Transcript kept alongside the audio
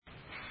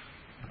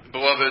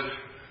beloved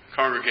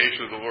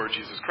congregation of the Lord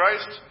Jesus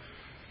Christ,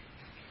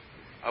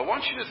 I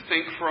want you to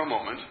think for a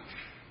moment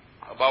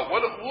about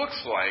what it looks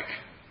like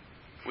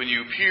when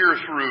you peer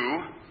through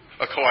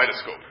a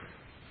kaleidoscope.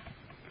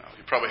 Now,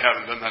 you probably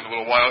haven't done that in a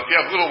little while. If you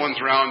have little ones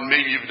around,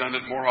 maybe you've done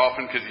it more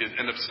often because you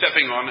end up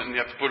stepping on it and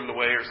you have to put it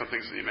away or something,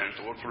 so you manage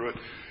to look through it.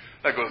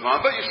 That goes on.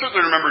 But you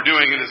certainly remember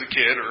doing it as a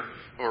kid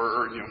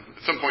or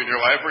at some point in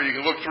your life where you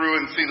can look through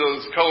and see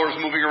those colors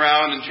moving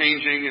around and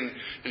changing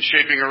and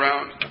shaping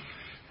around.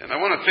 And I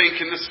want to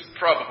think, and this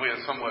probably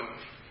is somewhat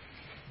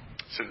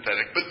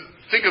synthetic, but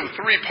think of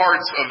 3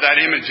 parts of that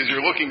image as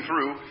you're looking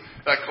through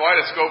that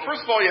kaleidoscope.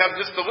 First of all, you have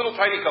just the little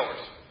tiny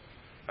colors.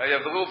 You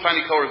have the little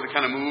tiny colors that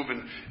kind of move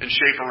and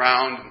shape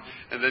around,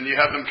 and then you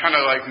have them kind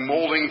of like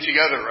molding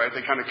together, right?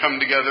 They kind of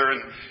come together,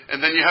 and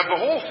then you have the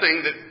whole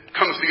thing that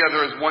comes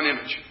together as one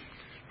image.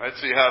 Right,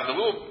 so you have the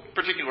little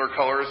particular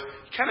colors.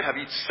 You kind of have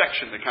each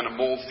section that kind of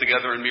molds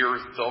together and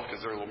mirrors itself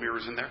because there are little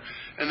mirrors in there.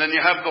 And then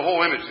you have the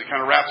whole image that kind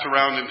of wraps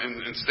around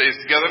and stays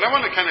together. And I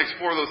want to kind of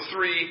explore those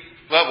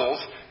 3 levels,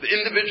 the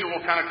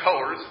individual kind of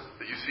colors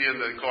that you see in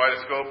the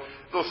kaleidoscope,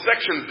 those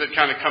sections that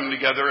kind of come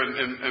together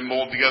and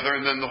mold together,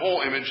 and then the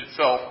whole image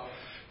itself,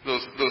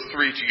 those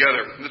 3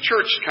 together. And the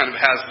church kind of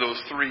has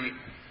those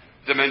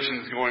 3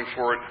 dimensions going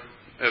for it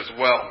as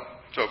well.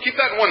 So keep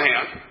that in one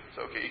hand.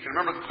 So, okay, you can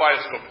remember the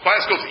kaleidoscope. The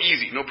kaleidoscope's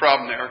easy, no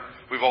problem there.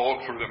 We've all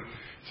looked through them.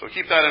 So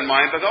keep that in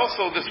mind. But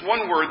also this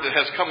one word that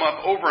has come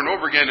up over and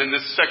over again in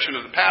this section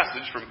of the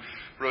passage, from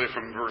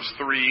verse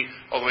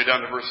 3 all the way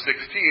down to verse 16.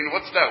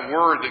 What's that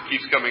word that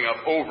keeps coming up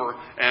over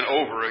and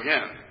over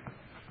again?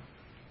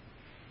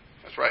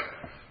 That's right.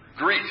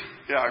 Greet.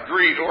 Yeah,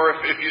 greet. Or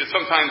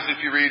sometimes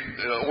if you read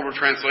older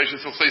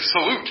translations, they'll say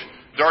salute.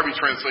 Darby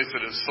translates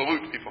it as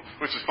salute people,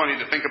 which is funny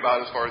to think about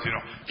as far as,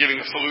 giving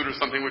a salute or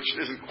something, which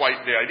isn't quite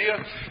the idea.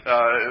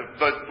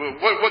 But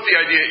what the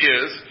idea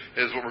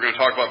is what we're going to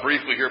talk about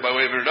briefly here by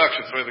way of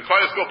introduction. So we have the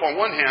kaleidoscope on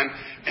one hand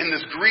and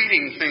this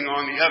greeting thing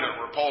on the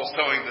other, where Paul's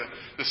telling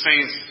the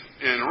saints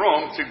in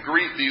Rome to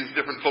greet these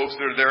different folks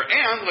that are there,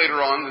 and later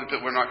on,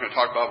 that we're not going to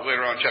talk about, but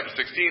later on in chapter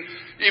 16,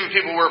 even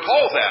people where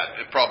Paul's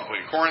at,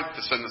 probably in Corinth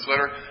to send this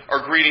letter,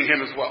 are greeting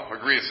him as well,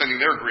 are sending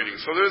their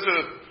greetings. So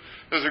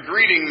there's a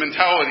greeting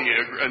mentality,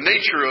 a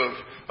nature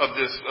of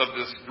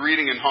this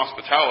greeting and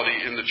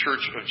hospitality in the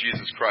church of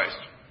Jesus Christ.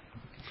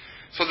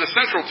 So the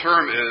central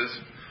term is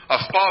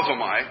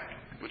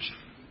aspazomai, which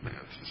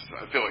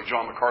I feel like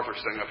John MacArthur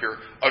standing up here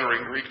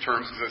uttering Greek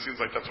terms, because it seems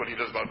like that's what he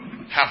does about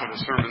half of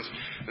his sermons,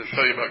 is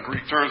tell you about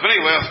Greek terms. But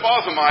anyway,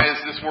 aspazomai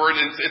is this word,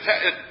 and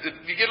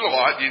you get it a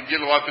lot. You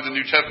get it a lot through the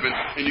New Testament,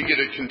 and you get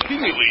it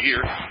continually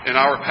here in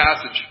our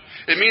passage.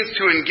 It means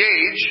to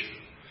engage.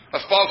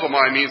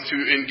 Aspazomai means to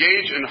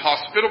engage in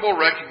hospitable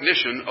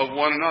recognition of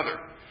one another.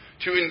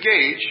 To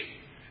engage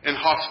in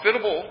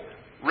hospitable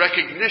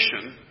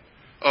recognition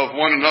of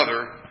one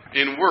another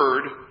in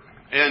word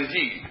and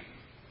deed.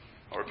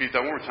 I'll repeat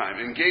that one more time.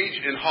 Engage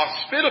in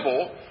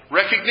hospitable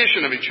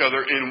recognition of each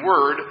other in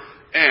word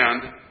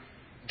and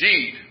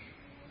deed.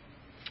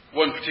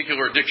 One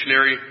particular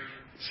dictionary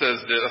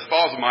says that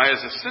aspazomai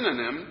is a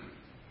synonym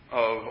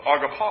of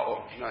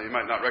agapao. Now, you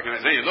might not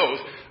recognize any of those.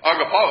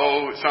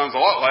 Agapao sounds a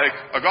lot like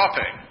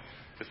agape.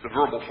 It's the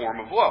verbal form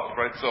of love,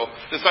 right? So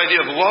this idea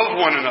of love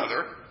one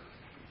another,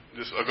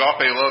 this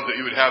agape love that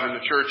you would have in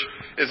the church,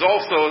 is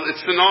also,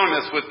 it's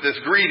synonymous with this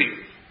greeting,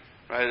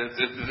 right?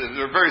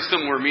 They're very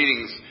similar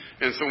meanings.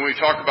 And so when we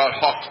talk about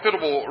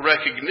hospitable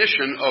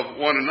recognition of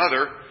one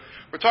another,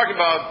 we're talking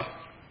about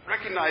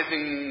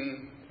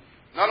recognizing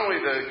not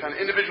only the kind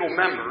of individual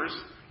members,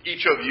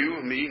 each of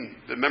you, me, and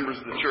the members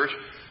of the church,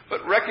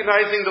 but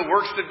recognizing the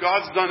works that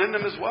God's done in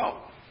them as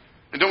well.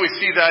 And don't we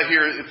see that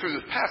here through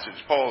this passage?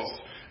 Paul's,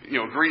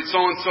 greet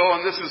so-and-so,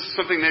 and this is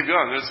something they've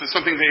done. This is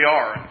something they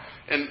are.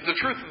 And the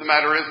truth of the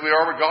matter is we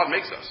are what God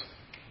makes us.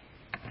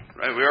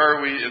 Right?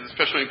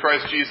 Especially in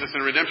Christ Jesus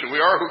and redemption,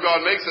 we are who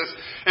God makes us.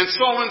 And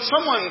so when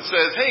someone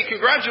says, hey,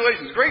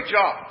 congratulations, great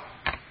job.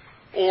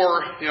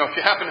 Or, if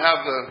you happen to have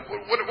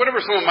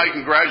whatever someone might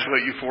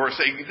congratulate you for,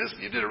 say,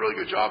 you did a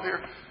really good job here.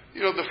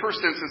 The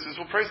first instance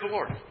is, well, praise the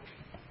Lord.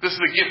 This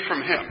is a gift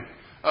from Him.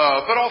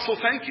 But also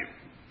thank you.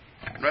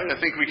 Right? I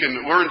think we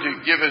can learn to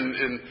give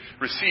and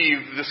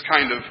receive this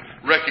kind of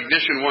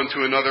recognition one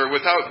to another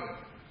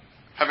without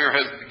having our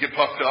heads get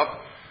puffed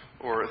up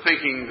or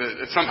thinking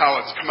that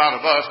somehow it's come out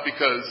of us,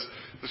 because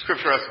the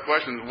Scripture asks the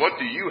question, what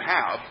do you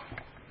have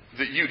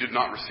that you did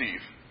not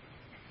receive?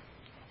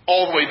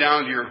 All the way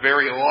down to your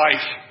very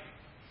life.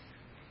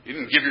 You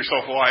didn't give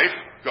yourself life.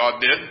 God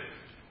did.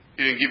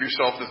 You didn't give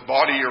yourself this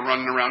body you're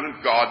running around in.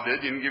 God did.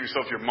 You didn't give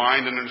yourself your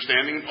mind and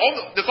understanding.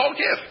 It's all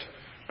gift.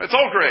 It's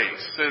all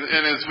grace.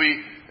 And as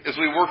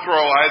we work through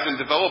our lives and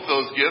develop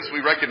those gifts,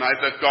 we recognize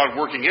that's God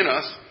working in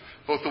us,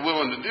 both the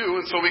will and the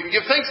do. And so we can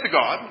give thanks to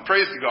God,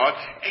 praise to God,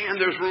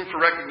 and there's room for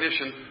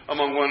recognition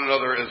among one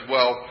another as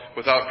well,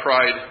 without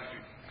pride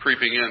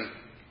creeping in.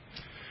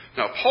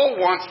 Now, Paul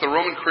wants the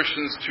Roman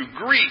Christians to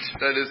greet,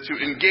 that is, to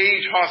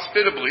engage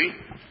hospitably,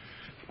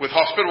 with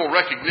hospitable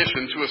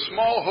recognition, to a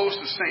small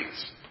host of saints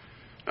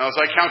Now, as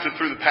I counted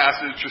through the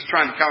passage, just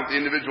trying to count the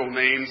individual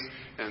names,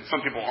 and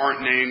some people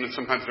aren't named, and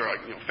sometimes they're like,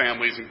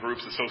 families and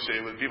groups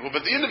associated with people,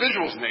 but the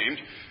individuals named,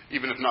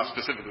 even if not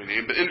specifically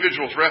named, but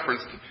individuals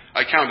referenced,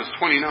 I count as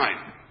 29.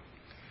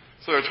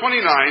 So there are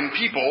 29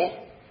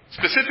 people,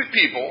 specific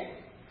people,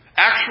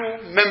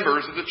 actual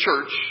members of the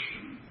church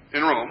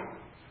in Rome,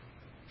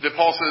 that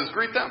Paul says,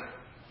 greet them.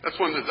 That's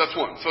one.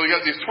 So you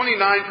got these 29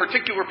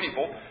 particular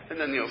people, and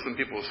then some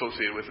people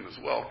associated with them as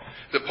well,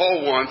 that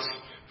Paul wants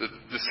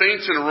the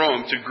saints in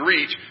Rome to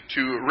greet,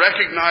 to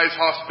recognize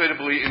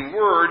hospitably in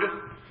word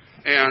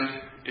and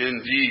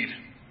in deed.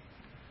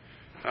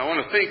 I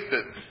want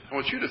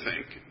you to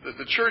think that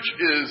the church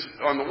is,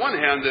 on the one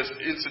hand, this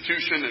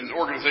institution and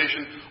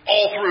organization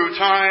all through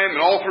time and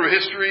all through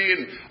history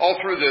and all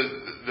through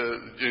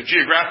the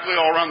geographically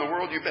all around the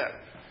world, you bet.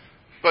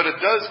 But it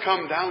does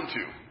come down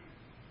to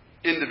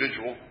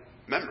individual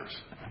members,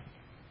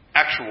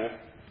 actual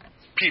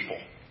people.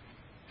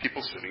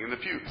 People sitting in the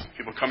pews,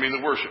 people coming to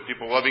worship,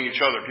 people loving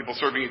each other, people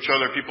serving each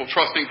other, people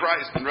trusting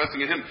Christ and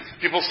resting in Him,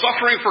 people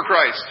suffering for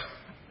Christ,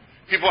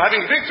 people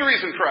having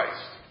victories in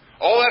Christ.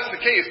 All that's the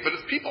case, but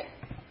it's people,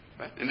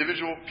 right?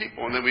 Individual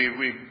people. And then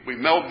we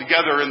meld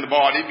together in the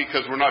body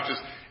because we're not just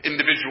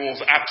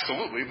individuals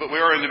absolutely, but we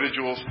are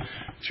individuals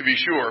to be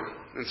sure.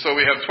 And so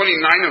we have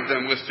 29 of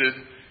them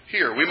listed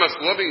here. We must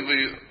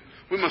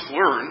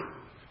learn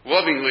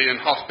lovingly and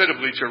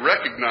hospitably to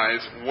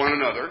recognize one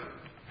another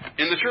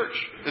in the church,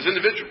 as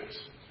individuals,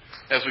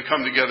 as we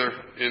come together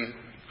in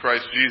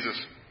Christ Jesus.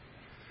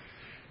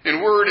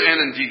 In word and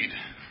in deed.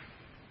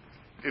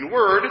 In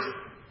word,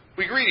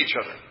 we greet each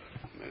other.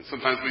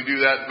 Sometimes we do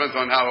that, depends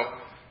on how,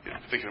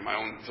 thinking of my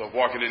own self,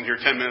 walking in here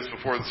 10 minutes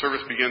before the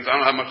service begins. I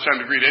don't have much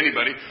time to greet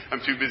anybody. I'm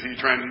too busy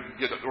trying to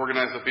get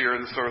organized up here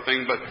and this sort of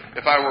thing. But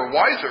if I were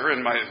wiser in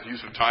my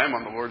use of time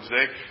on the Lord's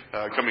Day,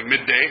 coming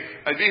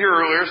midday, I'd be here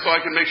earlier so I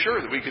can make sure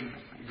that we could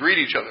greet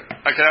each other.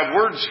 I could have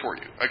words for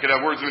you. I could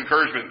have words of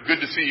encouragement.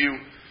 Good to see you.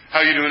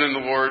 How you doing in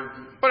the Lord?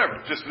 Whatever.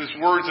 Just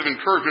words of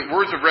encouragement,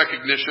 words of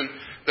recognition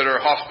that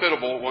are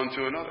hospitable one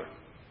to another.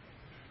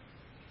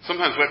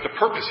 Sometimes we have to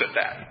purpose at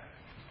that.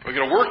 We're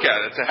going to work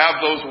at it to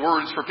have those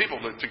words for people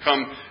to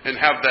come and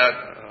have that,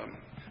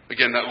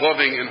 that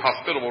loving and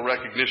hospitable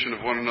recognition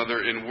of one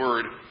another in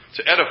word,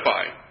 to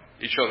edify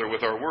each other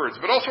with our words,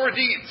 but also our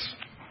deeds.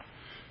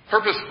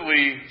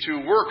 Purposefully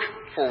to work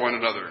for one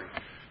another,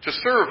 to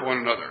serve one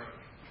another,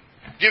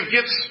 give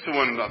gifts to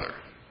one another,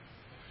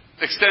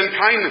 extend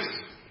kindness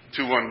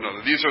to one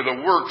another. These are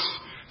the works.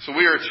 So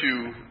we are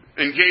to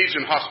engage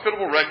in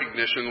hospitable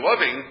recognition,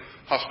 loving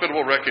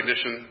hospitable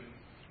recognition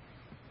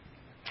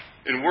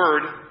in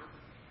word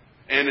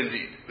and in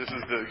deed. This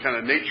is the kind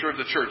of nature of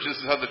the church.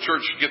 This is how the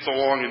church gets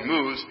along and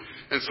moves.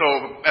 And so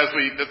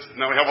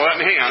now we have all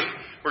that in hand,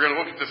 we're going to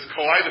look at this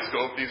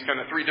kaleidoscope, these kind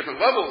of three different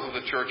levels of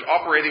the church,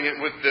 operating it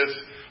with this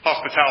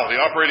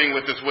hospitality, operating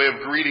with this way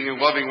of greeting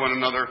and loving one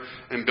another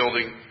and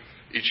building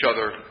each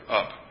other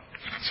up.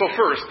 So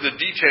first, the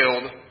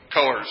detailed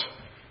colors.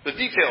 The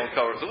detailed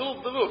colors, the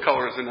little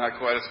colors in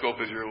that kaleidoscope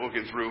as you're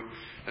looking through,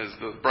 as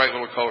the bright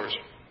little colors.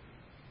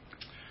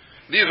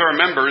 These are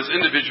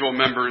individual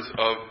members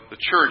of the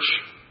church.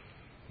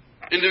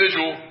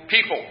 Individual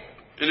people,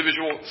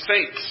 individual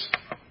saints,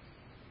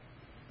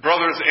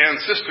 brothers and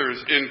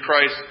sisters in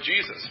Christ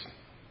Jesus.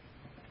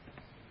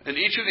 And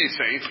each of these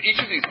saints, each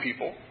of these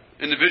people,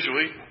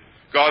 individually,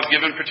 God's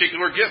given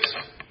particular gifts,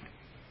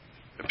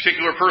 a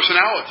particular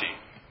personality,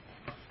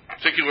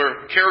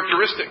 particular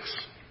characteristics.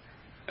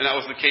 And that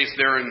was the case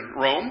there in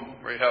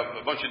Rome, where you have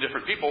a bunch of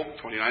different people,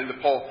 29,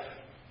 that Paul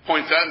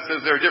points out and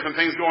says there are different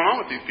things going on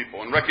with these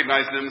people, and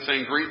recognize them,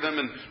 saying greet them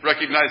and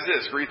recognize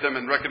this, greet them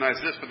and recognize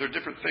this, but they're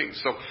different ththings.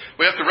 So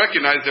we have to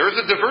recognize there is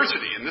a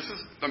diversity, and this is,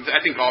 I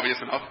think, obvious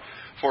enough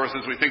for us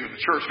as we think of the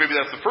church. Maybe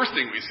that's the first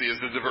thing we see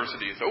is the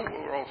diversity. So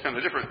we're all kind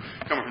of different,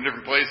 coming from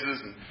different places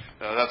and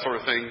that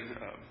sort of thing,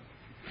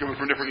 coming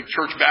from different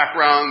church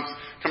backgrounds,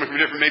 coming from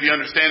different maybe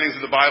understandings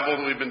of the Bible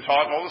that we've been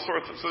taught, all this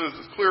sort of thing. So there's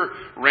this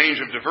clear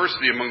range of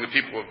diversity among the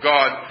people of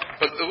God,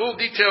 but the little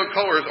detailed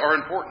colors are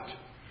important.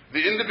 The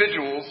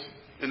individuals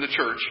in the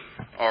church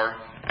are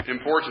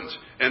important,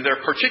 and their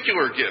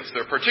particular gifts,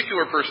 their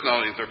particular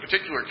personalities, their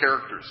particular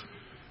characters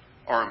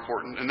are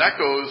important, and that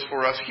goes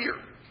for us here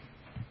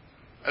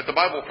at the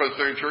Bible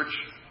Presbyterian Church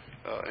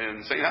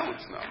in St. Helens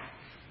now.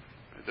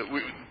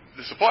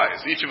 This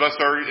applies. Each of us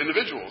are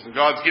individuals, and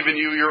God's given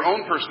you your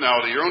own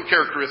personality, your own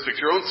characteristics,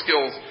 your own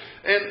skills,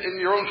 and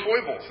your own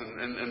foibles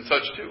and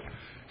such too.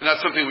 And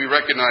that's something we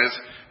recognize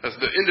as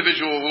the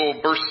individual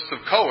little bursts of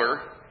color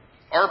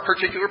are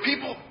particular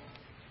people.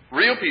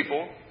 Real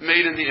people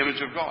made in the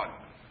image of God.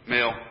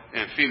 Male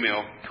and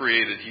female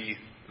created He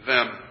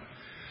them.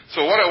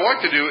 So what I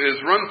want to do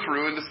is run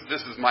through, and this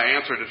is my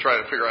answer to try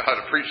to figure out how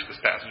to preach this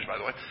passage, by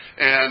the way,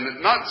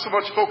 and not so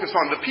much focus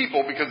on the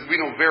people, because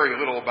we know very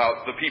little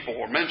about the people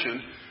who are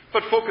mentioned,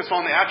 but focus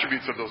on the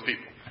attributes of those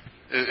people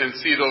and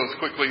see those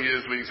quickly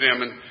as we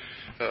examine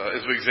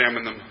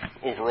them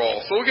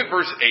overall. So look at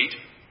verse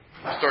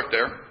 8. We'll start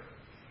there.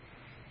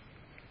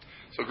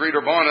 So greet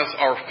Urbanus,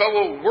 our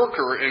fellow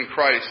worker in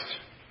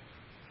Christ,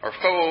 our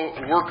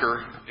fellow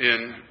worker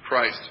in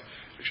Christ.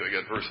 Actually, I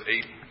got verse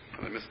 8.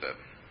 I missed that.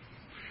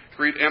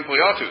 Greet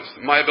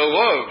Ampliatus, my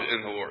beloved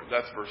in the Lord.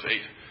 That's verse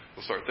 8.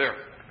 We'll start there.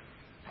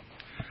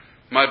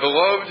 My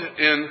beloved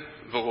in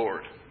the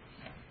Lord.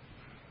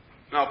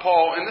 Now,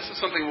 Paul, and this is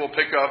something we'll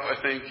pick up, I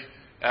think,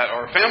 at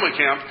our family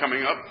camp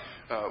coming up,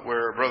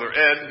 where Brother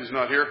Ed, who's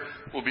not here,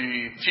 will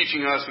be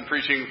teaching us and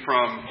preaching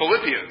from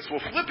Philippians. Well,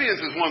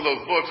 Philippians is one of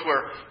those books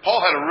where Paul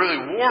had a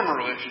really warm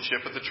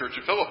relationship with the church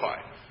of Philippi.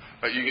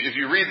 If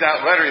you read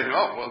that letter, you think,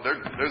 oh, well,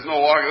 there's no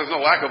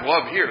lack of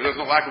love here.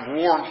 There's no lack of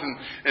warmth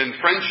and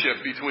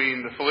friendship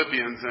between the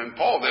Philippians and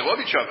Paul. They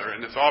love each other, and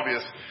it's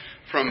obvious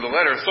from the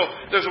letter. So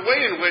there's a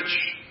way in which,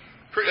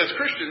 as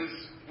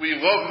Christians, we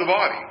love the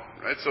body.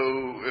 Right? So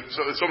if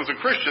someone's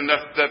a Christian,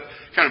 that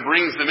kind of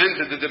brings them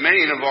into the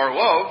domain of our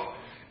love,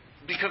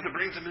 because it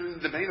brings them into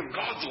the domain of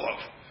God's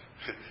love.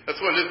 That's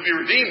what it is to be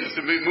redeemed, is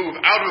to move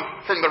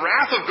from the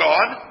wrath of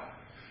God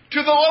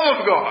to the love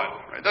of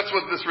God. Right? That's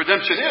what this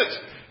redemption is.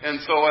 And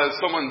so as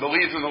someone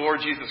believes in the Lord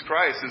Jesus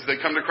Christ, as they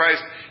come to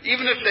Christ,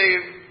 even if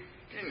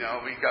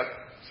we've got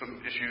some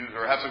issues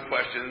or have some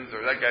questions, or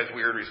that guy's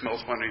weird, or he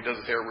smells funny, he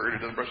does his hair weird, he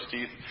doesn't brush his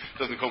teeth,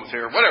 doesn't comb his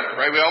hair, whatever,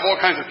 right? We have all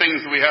kinds of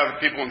things that we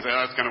have people and say,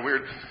 oh, that's kind of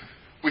weird.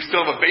 We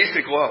still have a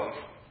basic love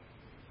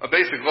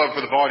for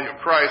the body of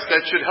Christ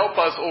that should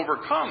help us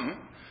overcome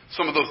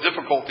some of those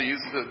difficulties,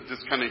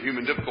 just kind of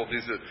human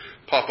difficulties that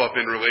pop up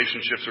in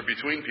relationships or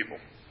between people.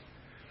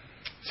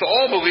 So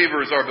all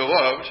believers are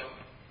beloved,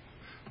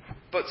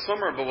 but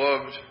some are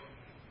beloved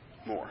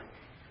more.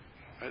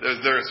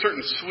 There are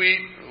certain sweet,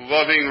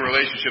 loving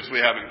relationships we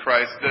have in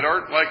Christ that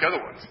aren't like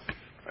other ones.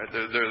 Right?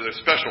 They're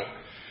special.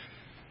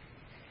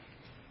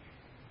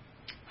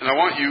 And I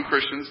want you,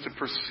 Christians, to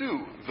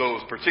pursue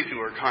those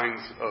particular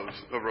kinds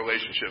of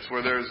relationships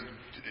where there's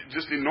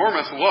just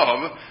enormous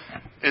love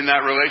in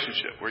that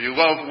relationship, where you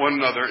love one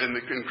another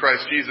in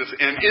Christ Jesus.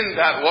 And in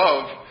that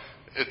love,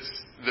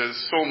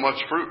 there's so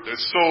much fruit.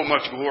 There's so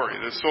much glory.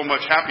 There's so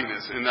much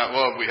happiness in that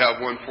love we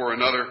have one for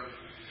another.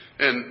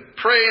 And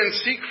pray and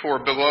seek for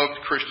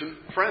beloved Christian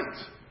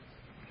friends.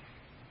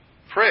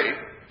 Pray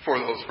for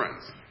those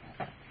friends.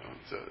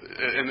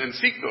 And then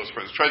seek those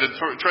friends. Try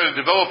to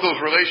develop those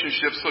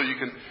relationships so you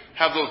can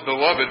have those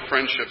beloved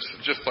friendships,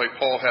 just like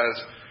Paul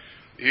has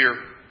here.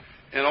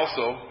 And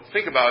also,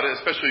 think about it,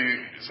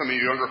 especially some of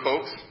you younger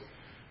folks.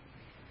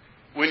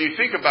 When you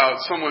think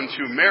about someone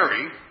to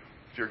marry,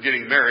 if you're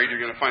getting married,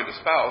 you're going to find a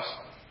spouse,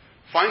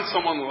 find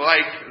someone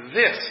like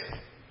this,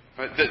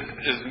 right, that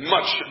is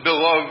much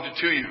beloved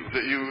to you,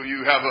 that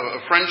you have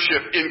a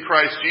friendship in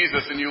Christ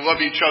Jesus and you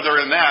love each other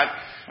in that,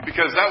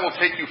 because that will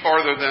take you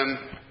farther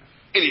than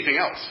anything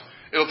else.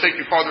 It'll take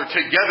you farther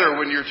together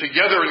when you're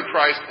together in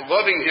Christ,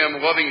 loving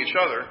Him, loving each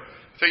other.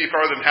 It'll take you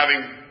farther than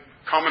having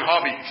common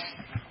hobbies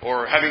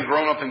or having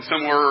grown up in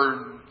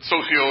similar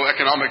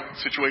socioeconomic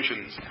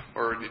situations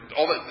or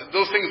all that.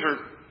 Those things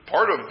are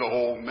part of the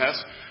whole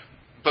mess.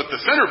 But the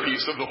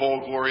centerpiece of the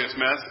whole glorious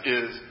mess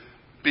is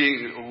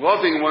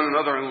loving one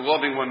another and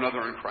loving one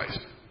another in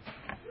Christ.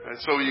 And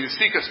so you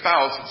seek a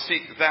spouse,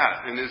 seek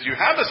that. And as you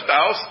have a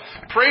spouse,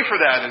 pray for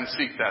that and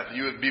seek that.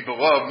 You would be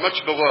beloved,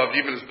 much beloved,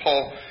 even as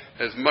Paul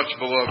has much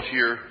beloved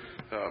here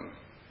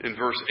in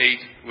verse 8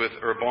 with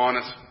with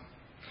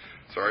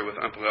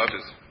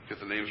Ampliatus. Get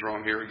the names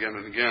wrong here again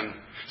and again.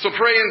 So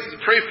pray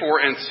for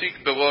and seek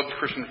beloved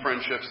Christian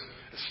friendships,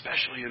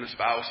 especially in a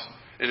spouse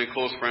and in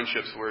close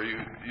friendships where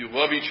you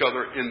love each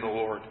other in the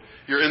Lord.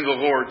 You're in the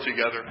Lord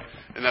together,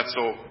 and that's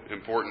so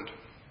important.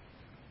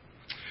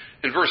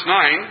 In verse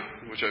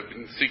 9, which I've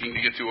been seeking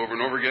to get to over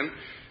and over again,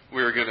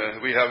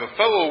 we have a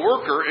fellow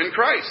worker in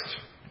Christ.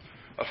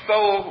 A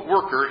fellow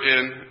worker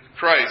in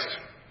Christ.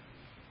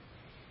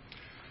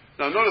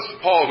 Now notice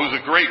Paul, who's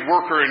a great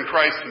worker in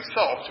Christ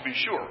himself, to be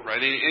sure, right?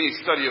 Any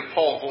study of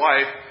Paul's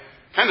life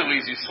kind of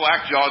leaves you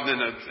slack-jawed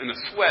in a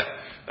sweat.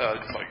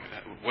 It's like,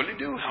 what did he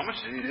do? How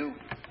much did he do?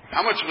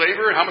 How much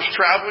labor? How much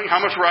traveling? How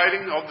much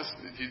riding? All this,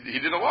 he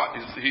did a lot.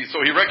 So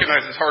he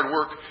recognizes hard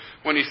work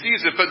when he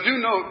sees it. But do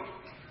note,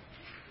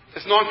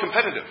 it's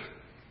non-competitive.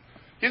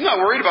 He's not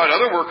worried about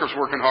other workers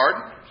working hard.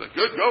 He's like,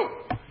 good,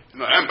 go.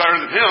 I'm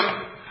better than him.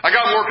 I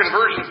got more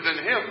conversions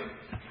than him.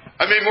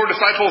 I made more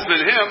disciples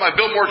than him. I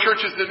built more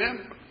churches than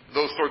him.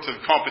 Those sorts of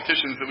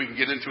competitions that we can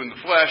get into in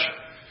the flesh.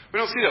 We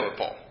don't see that with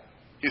Paul.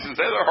 He says,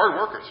 they're hard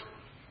workers.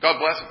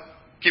 God bless them.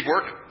 Keep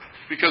working.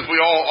 Because we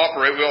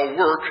all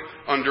work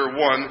under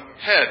one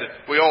head.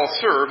 We all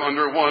serve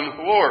under one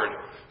Lord,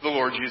 the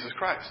Lord Jesus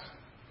Christ.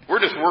 We're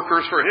just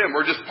workers for Him.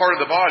 We're just part of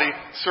the body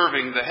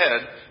serving the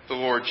head, the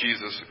Lord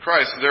Jesus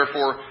Christ.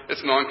 Therefore,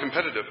 it's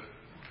non-competitive.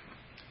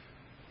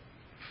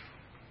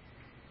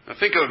 Now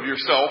think of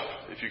yourself,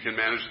 if you can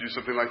manage to do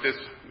something like this.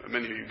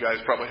 Many of you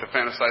guys probably have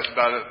fantasized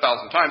about it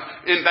 1,000 times.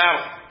 In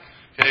battle.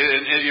 Okay,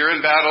 and you're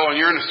in battle and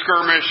you're in a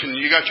skirmish and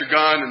you got your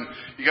gun and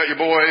you got your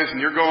boys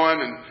and you're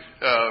going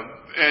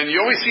and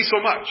you only see so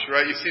much,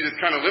 right? You see this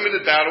kind of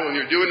limited battle and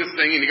you're doing this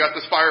thing and you got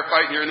this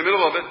firefight and you're in the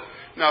middle of it.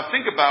 Now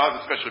think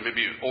about, especially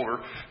maybe older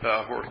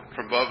or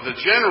from above, the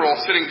general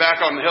sitting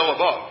back on the hill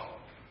above.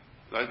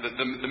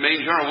 the main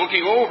general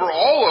looking over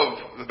all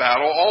of the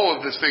battle, all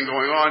of this thing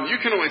going on,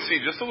 you can only see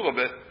just a little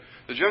bit.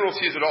 The general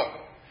sees it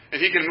all. And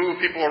he can move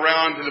people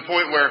around to the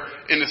point where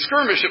in the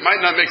skirmish it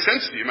might not make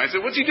sense to you. You might say,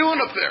 what's he doing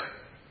up there?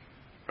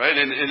 Right?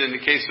 And in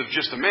the case of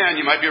just a man,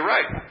 you might be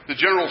right. The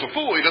general's a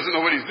fool. He doesn't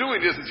know what he's doing.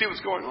 He doesn't see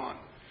what's going on.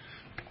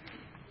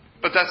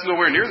 But that's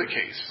nowhere near the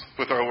case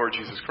with our Lord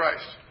Jesus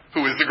Christ,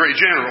 who is the great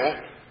general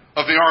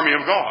of the army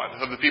of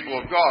God, of the people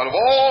of God, of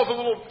all the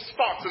little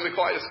spots in the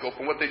kaleidoscope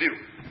and what they do.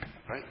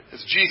 Right?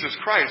 It's Jesus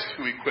Christ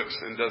who equips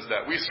and does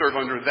that. We serve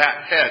under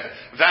that head,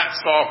 that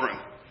sovereign,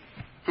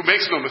 who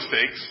makes no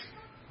mistakes,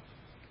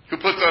 who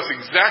puts us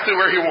exactly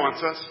where he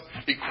wants us,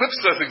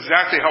 equips us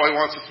exactly how he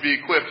wants us to be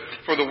equipped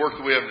for the work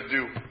that we have to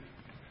do.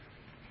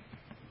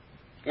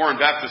 Warren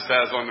Baptist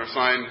has on their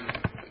sign,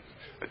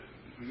 I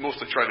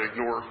mostly try to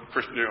ignore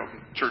Christian,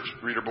 church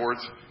reader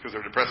boards because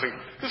they're depressing.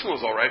 This one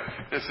was all right.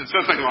 It said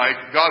something like,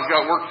 God's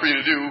got work for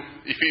you to do,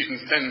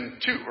 Ephesians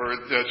 10:2 or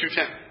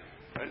 2:10.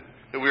 Right?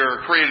 That we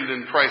are created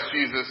in Christ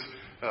Jesus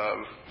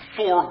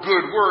for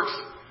good works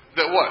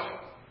that what?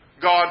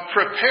 God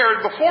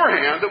prepared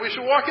beforehand that we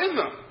should walk in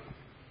them.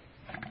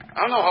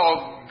 I don't know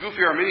how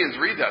goofy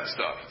Arminians read that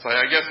stuff. It's like,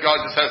 I guess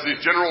God just has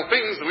these general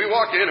things that we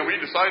walk in and we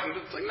decide. And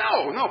it's like,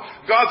 no.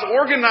 God's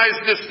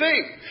organized this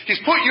thing. He's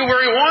put you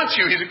where he wants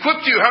you. He's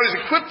equipped you how he's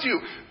equipped you.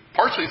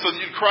 Partially so that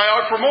you cry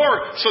out for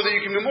more, so that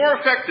you can be more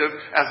effective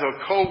as a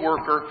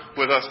co-worker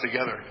with us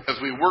together. As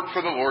we work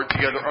for the Lord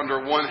together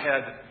under one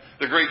head.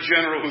 The great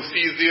general who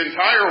sees the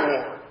entire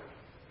war.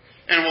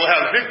 And will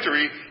have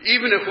victory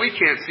even if we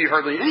can't see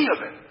hardly any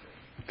of it.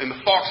 In the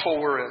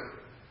foxhole we're in.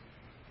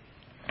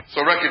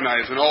 So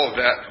recognize in all of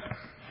that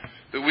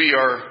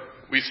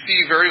we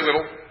see very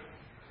little.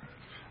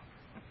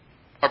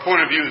 Our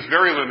point of view is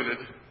very limited.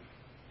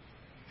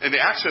 And the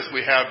access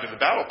we have to the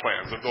battle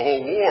plans of the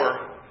whole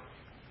war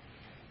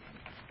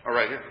are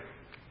right here.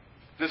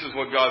 This is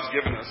what God's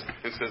given us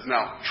and says,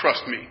 now,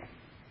 trust me.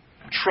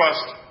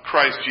 Trust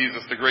Christ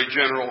Jesus, the great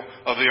general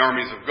of the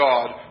armies of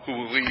God, who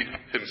will lead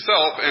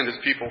himself and his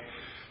people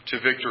to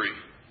victory.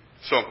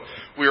 So,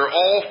 we are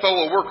all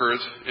fellow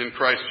workers in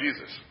Christ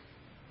Jesus.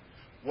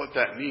 What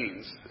that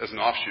means, as an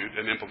offshoot,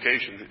 an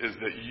implication, is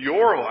that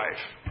your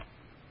life,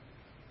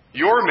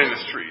 your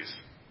ministries,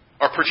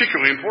 are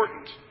particularly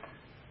important.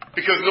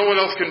 Because no one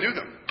else can do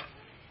them.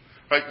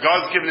 Right?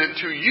 God's given it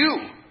to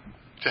you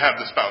to have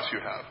the spouse you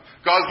have.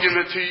 God's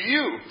given it to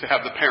you to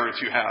have the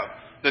parents you have,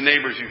 the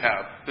neighbors you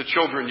have, the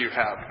children you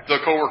have, the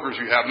coworkers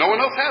you have. No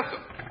one else has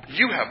them.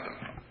 You have them.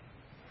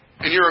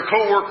 And you're a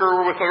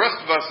co-worker with the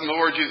rest of us in the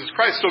Lord Jesus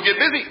Christ, so get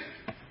busy.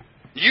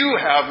 You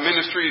have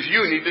ministries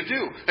you need to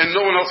do, and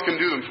no one else can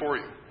do them for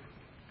you.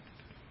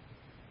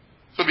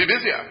 So be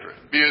busy after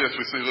it. Be, as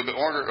we say a little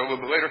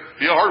bit later,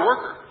 be a hard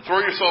worker.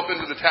 Throw yourself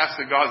into the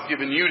tasks that God's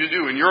given you to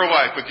do in your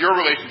life, with your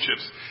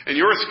relationships, and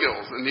your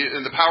skills,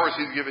 and the powers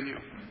he's given you.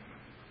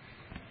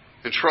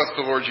 And trust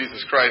the Lord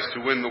Jesus Christ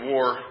to win the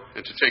war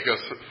and to take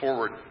us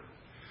forward.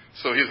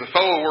 So he's a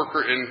fellow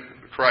worker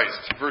in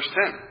Christ. Verse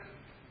 10.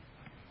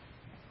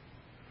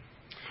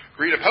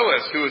 Greet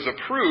Apelles, who is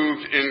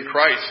approved in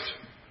Christ.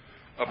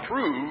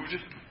 Approved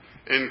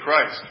in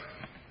Christ.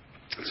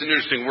 It's an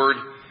interesting word,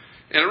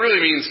 and it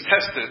really means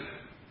tested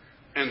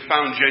and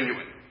found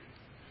genuine.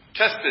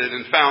 Tested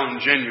and found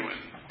genuine,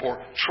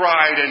 or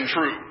tried and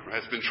true.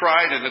 It's been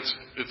tried and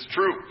it's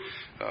true.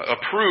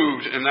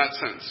 Approved in that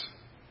sense.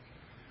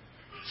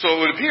 So it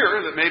would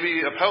appear that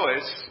maybe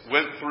Apelles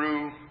went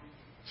through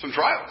some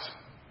trials.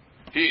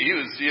 He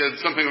had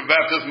something of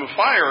baptism of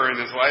fire in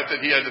his life that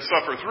he had to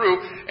suffer through,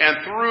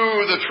 and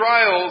through the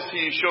trials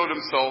he showed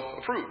himself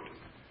approved.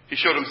 He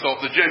showed himself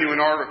the genuine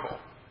article,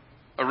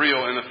 a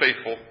real and a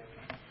faithful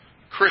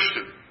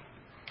Christian.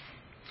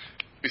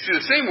 We see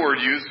the same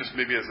word used, just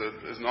maybe as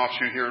an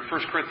offshoot here in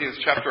 1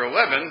 Corinthians chapter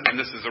 11, and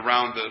this is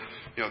around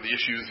the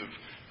issues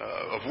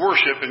of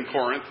worship in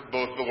Corinth,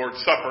 both the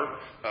Lord's Supper,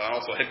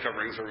 also head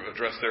coverings are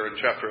addressed there in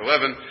chapter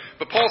 11.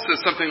 But Paul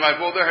says something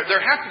like, well, there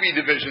have to be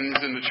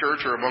divisions in the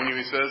church or among you,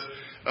 he says,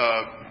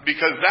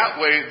 because that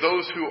way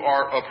those who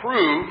are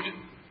approved,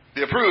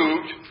 the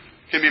approved,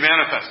 can be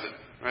manifested.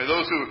 Right?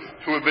 Those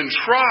who have been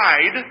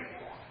tried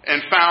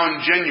and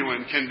found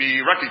genuine can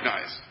be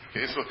recognized.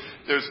 Okay, so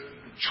there's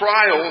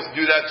trials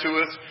do that to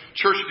us.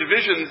 Church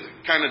divisions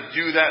kind of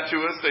do that to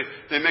us.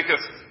 They make us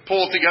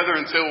pull together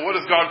and say, well, what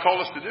does God call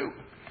us to do?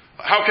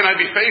 How can I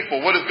be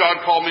faithful? What does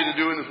God call me to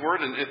do in His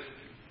Word? And if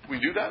we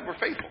do that, we're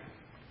faithful.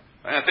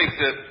 And I think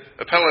that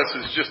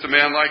Apelles is just a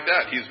man like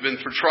that. He's been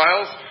through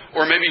trials,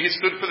 or maybe he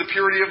stood for the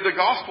purity of the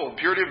gospel,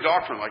 purity of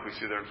doctrine, like we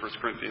see there in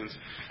 1 Corinthians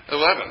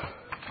 11.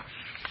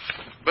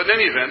 But in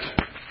any event,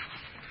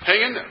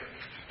 hang in there.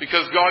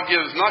 Because God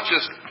gives not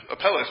just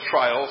Apelles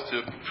trials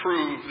to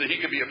prove that he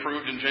could be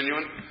approved and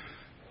genuine,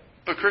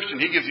 but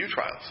Christian, he gives you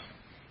trials.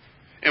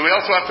 And we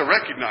also have to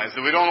recognize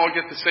that we don't all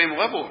get the same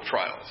level of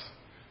trials.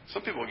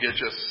 Some people get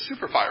just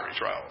super fiery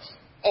trials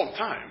all the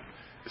time.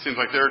 It seems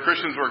like there are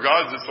Christians where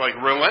God just like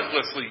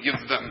relentlessly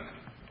gives them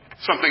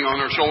something on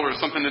their shoulders,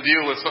 something to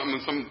deal with,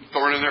 some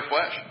thorn in their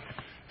flesh.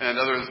 And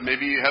others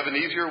maybe have an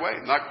easier way,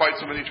 not quite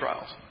so many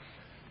trials.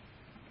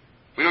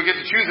 We don't get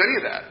to choose any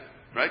of that.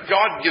 Right?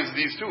 God gives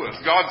these to us.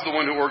 God's the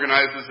one who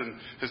organizes and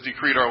has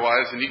decreed our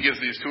lives, and He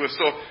gives these to us.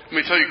 So let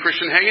me tell you,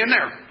 Christian, hang in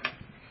there.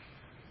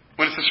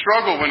 When it's a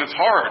struggle, when it's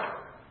hard,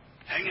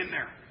 hang in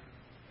there.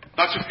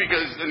 Not just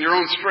because in your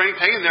own strength,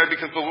 hang in there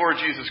because the Lord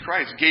Jesus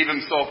Christ gave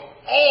Himself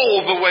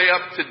all the way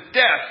up to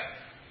death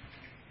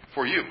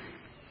for you.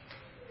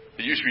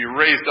 That you should be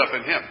raised up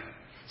in Him.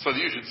 So that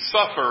you should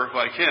suffer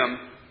like Him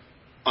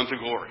unto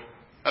glory.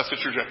 That's the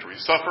trajectory.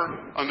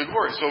 Suffer unto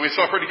glory. So we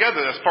suffer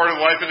together. That's part of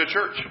life in the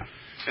church.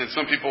 And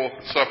some people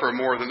suffer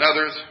more than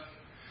others.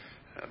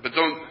 But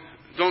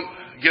don't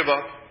give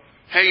up.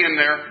 Hang in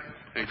there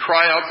and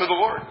cry out to the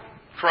Lord.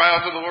 Cry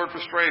out to the Lord for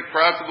strength.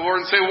 Cry out to the Lord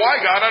and say, why,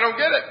 God? I don't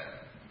get it.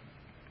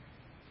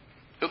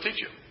 He'll teach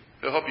you.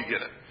 He'll help you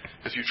get it.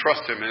 As you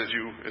trust Him and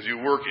as you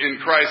work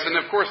in Christ. And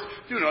of course,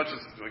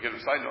 just again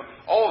a side note,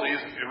 all of these,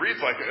 it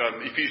reads like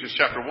Ephesians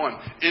chapter 1.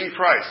 In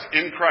Christ,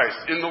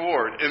 in the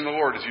Lord,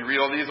 As you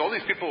read all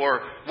these people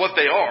are what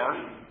they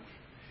are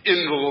in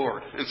the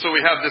Lord. And so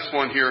we have this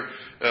one here,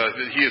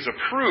 that He is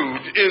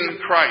approved in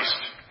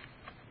Christ.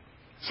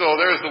 So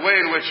there's the way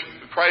in which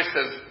Christ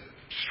has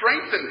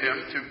strengthened him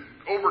to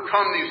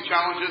overcome these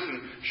challenges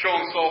and show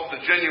Himself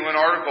the genuine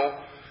article.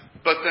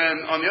 But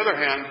then, on the other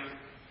hand,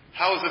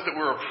 how is it that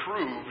we're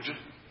approved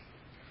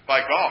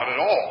by God at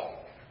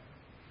all?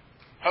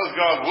 How does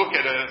God look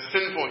at a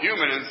sinful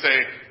human and say,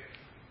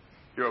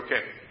 you're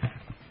okay.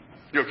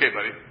 You're okay,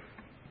 buddy.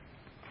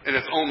 And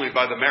it's only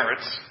by the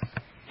merits,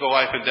 the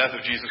life and death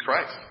of Jesus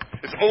Christ.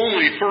 It's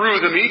only through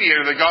the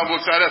mediator that God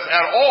looks at us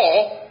at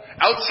all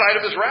outside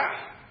of His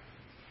wrath.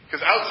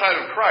 Because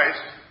outside of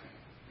Christ,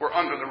 we're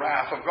under the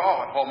wrath of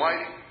God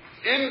Almighty.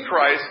 In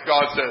Christ,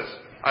 God says,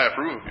 I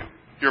approve of you.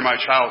 You're my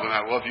child and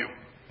I love you.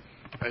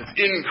 It's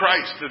in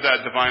Christ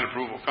that divine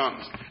approval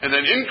comes. And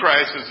then in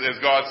Christ, as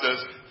God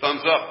says,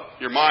 thumbs up,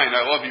 you're mine,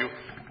 I love you,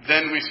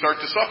 then we start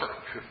to suffer.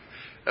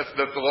 That's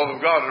the love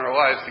of God in our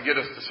lives, to get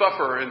us to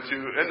suffer and to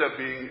end up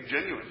being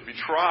genuine, to be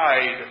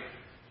tried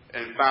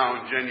and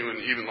found genuine,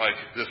 even like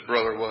this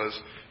brother was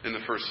in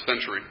the first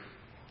century.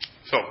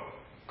 So,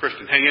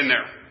 Christian, hang in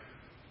there.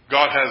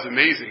 God has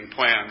amazing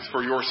plans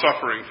for your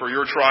suffering, for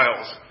your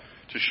trials,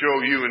 to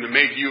show you and to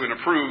make you an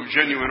approved,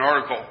 genuine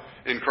article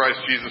in Christ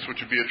Jesus, which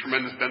would be a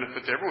tremendous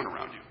benefit to everyone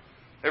around you.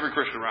 Every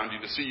Christian around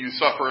you, to see you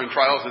suffer in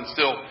trials and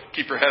still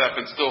keep your head up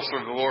and still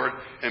serve the Lord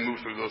and move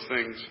through those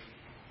things.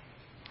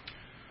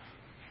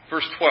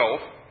 Verse 12.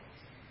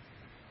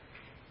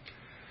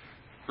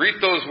 Greet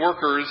those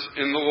workers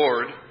in the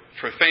Lord,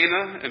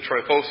 Tryphena and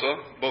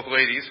Tryphosa, both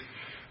ladies.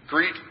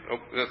 Greet,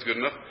 that's good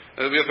enough.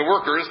 We have the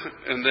workers,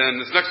 and then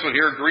this next one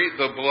here, greet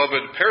the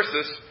beloved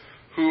Persis,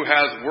 who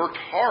has worked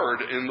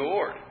hard in the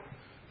Lord.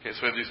 Okay,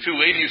 so we have these two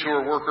ladies who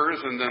are workers,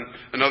 and then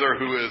another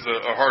who is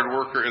a hard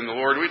worker in the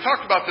Lord. We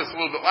talked about this a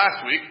little bit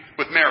last week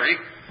with Mary,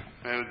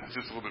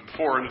 just a little bit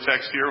before in the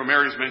text here. What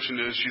Mary's mentioned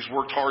is she's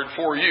worked hard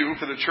for you,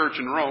 for the church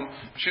in Rome.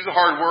 She's a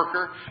hard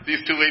worker.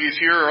 These two ladies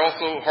here are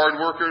also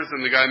hard workers, and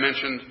the guy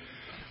mentioned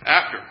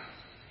after.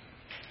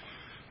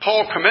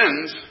 Paul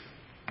commends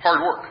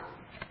hard work.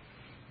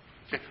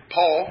 Okay,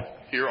 Paul,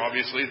 here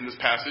obviously in this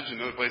passage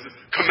and other places,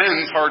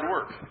 commends hard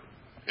work.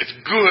 It's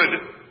good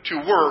to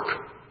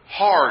work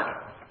hard.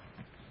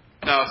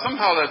 Now,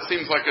 somehow that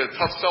seems like a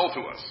tough sell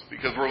to us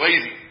because we're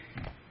lazy.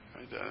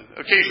 Right?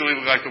 Occasionally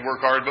we like to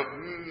work hard, but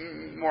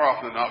more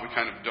often than not we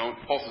kind of don't.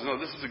 Paul says, no,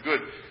 this is a good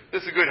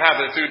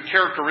habit. It's a good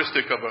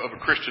characteristic of a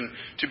Christian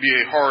to be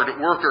a hard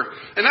worker.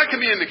 And that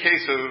can be in the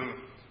case of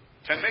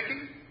tent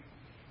making.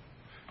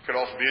 It could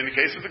also be in the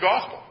case of the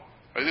gospel.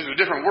 Right? These are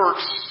different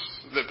works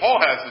that Paul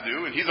has to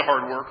do, and he's a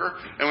hard worker.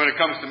 And when it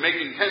comes to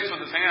making tents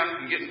with his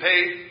hands and getting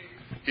paid,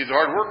 he's a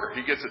hard worker.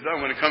 He gets it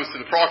done. When it comes to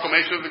the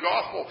proclamation of the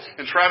gospel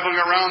and traveling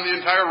around the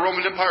entire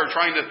Roman Empire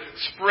trying to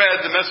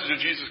spread the message of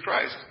Jesus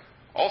Christ,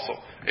 also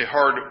a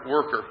hard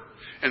worker.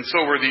 And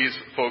so were these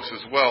folks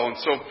as well. And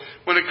so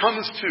when it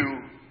comes to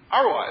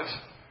our lives,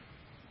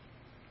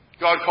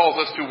 God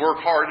calls us to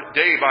work hard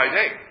day by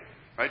day.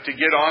 Right? To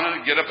get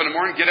on it, get up in the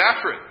morning, get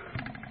after it.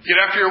 Get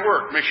after your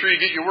work. Make sure you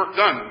get your work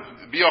done.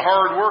 Be a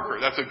hard worker.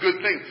 That's a good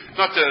thing.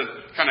 Not to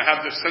kind of have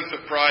this sense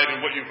of pride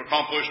in what you've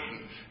accomplished and,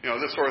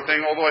 this sort of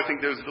thing. Although I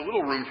think there's a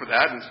little room for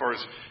that as far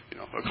as,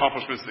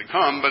 accomplishments that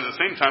come. But at the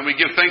same time, we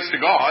give thanks to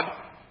God,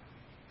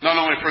 not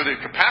only for the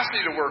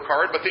capacity to work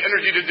hard, but the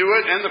energy to do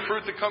it and the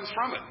fruit that comes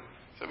from it.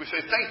 So we say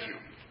thank you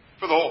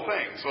for the whole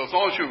thing. So it's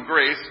all a issue of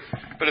grace,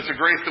 but it's a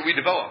grace that we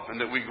develop and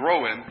that we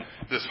grow in,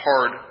 this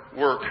hard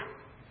work.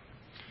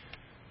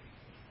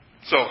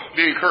 So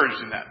be encouraged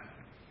in that.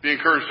 Be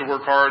encouraged to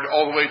work hard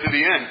all the way to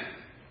the end.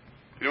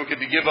 You don't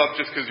get to give up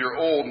just because you're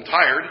old and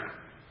tired.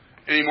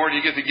 Anymore do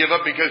you get to give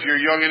up because you're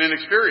young and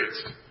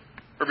inexperienced.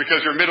 Or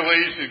because you're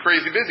middle-aged and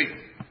crazy busy.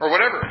 Or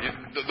whatever.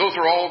 Those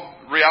are all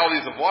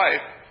realities of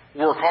life.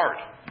 Work hard.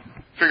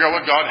 Figure out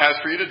what God has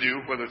for you to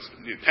do. Whether it's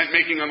tent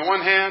making on the one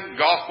hand,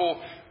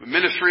 gospel,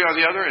 ministry on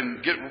the other,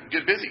 and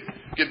get busy.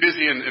 Get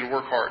busy and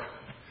work hard.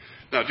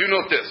 Now do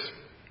note this.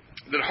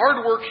 That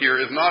hard work here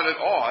is not at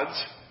odds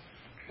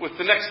with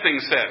the next thing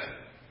said.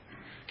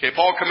 Okay,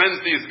 Paul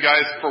commends these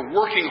guys for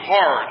working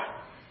hard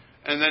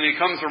And then he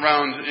comes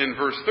around in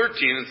verse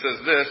 13 and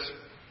says this,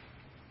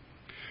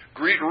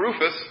 greet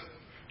Rufus,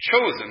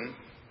 chosen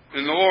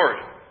in the Lord.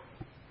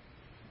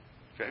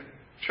 Okay?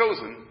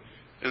 Chosen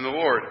in the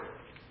Lord.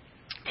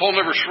 Paul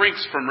never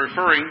shrinks from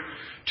referring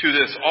to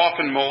this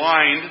often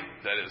maligned,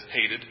 that is,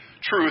 hated,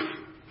 truth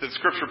that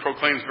Scripture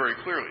proclaims very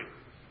clearly.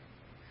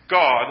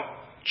 God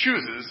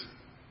chooses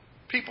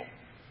people.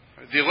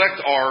 The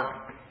elect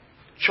are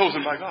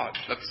chosen by God.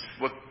 That's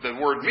what the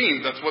word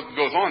means. That's what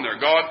goes on there.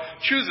 God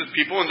chooses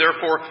people and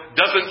therefore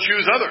doesn't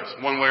choose others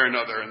one way or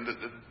another. And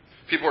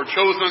people are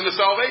chosen unto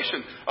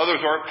salvation.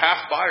 Others are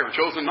passed by or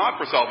chosen not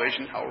for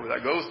salvation, however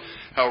that goes,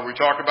 however we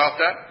talk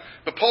about that.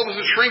 But Paul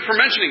doesn't shrink from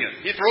mentioning it.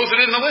 He throws it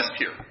in the list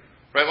here.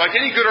 Right? Like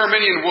any good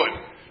Arminian would.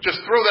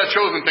 Just throw that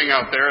chosen thing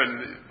out there,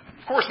 and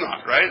of course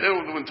not, right? They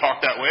wouldn't talk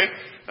that way.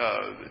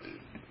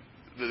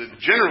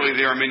 Generally,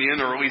 the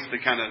Arminian, or at least the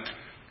kind of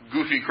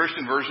goofy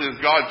Christian version, is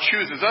God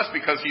chooses us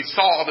because He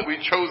saw that we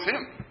chose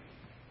Him.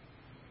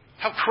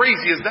 How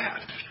crazy is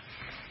that?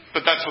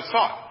 But that's what's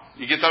taught.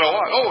 You get that a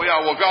lot. Oh, yeah,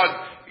 well,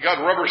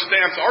 God rubber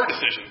stamps our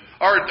decision.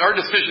 Our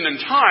decision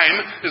in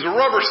time is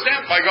rubber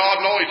stamped by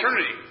God in all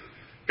eternity.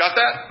 Got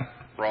that?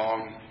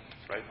 Wrong.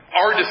 Right?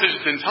 Our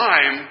decisions in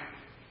time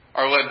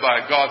are led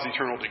by God's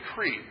eternal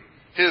decree,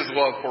 His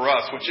love for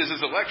us, which is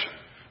His election.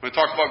 When it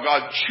talks about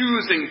God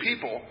choosing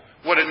people,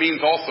 what it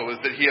means also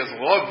is that He has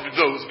loved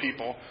those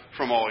people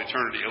from all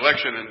eternity.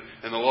 Election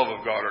and the love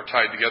of God are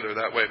tied together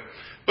that way.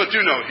 But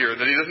do note here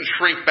that he doesn't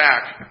shrink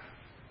back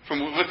from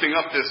lifting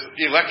up this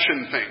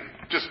election thing,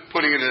 just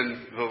putting it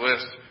in the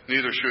list.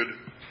 Neither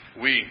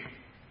should we.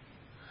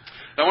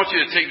 Now I want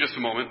you to take just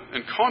a moment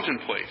and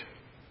contemplate.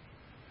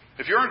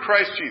 If you're in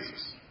Christ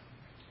Jesus,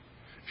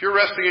 if you're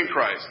resting in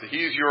Christ, He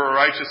is your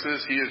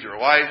righteousness, He is your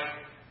life,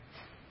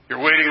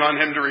 you're waiting on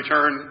Him to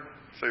return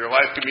so your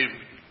life can be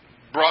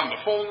brought into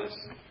fullness.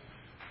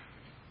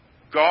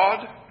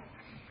 God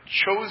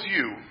chose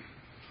you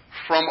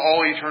from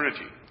all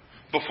eternity.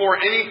 Before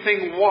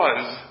anything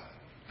was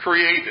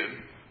created,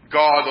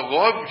 God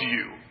loved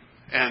you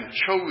and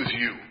chose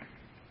you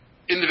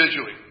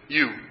individually.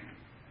 You.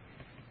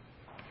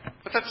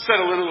 Let that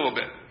settle in a little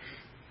bit.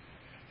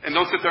 And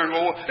don't sit there and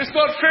go, well, it's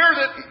not fair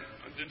that...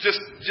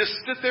 Just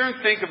sit there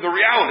and think of the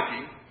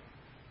reality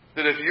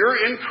that if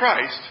you're in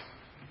Christ,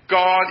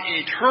 God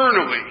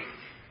eternally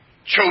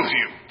chose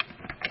you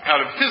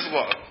out of His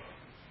love.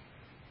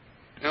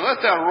 And let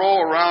that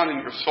roll around in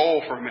your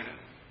soul for a minute.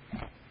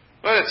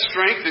 Let it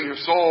strengthen your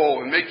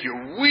soul and make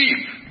you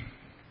weep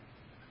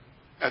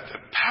at the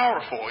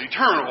powerful,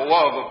 eternal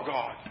love of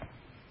God.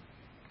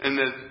 And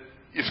that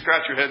you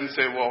scratch your head and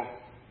say, well,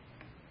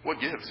 what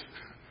gives?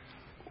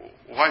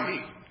 Why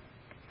me?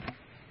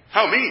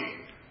 How me?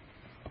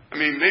 I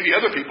mean, maybe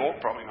other people,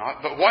 probably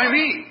not, but why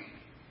me?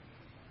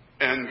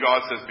 And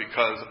God says,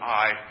 because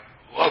I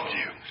loved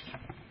you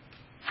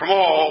from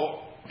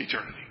all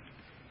eternity.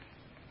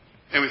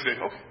 And we say,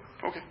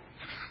 okay.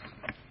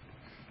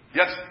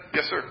 Yes,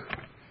 sir.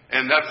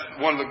 And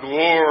that's one of the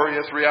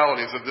glorious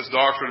realities of this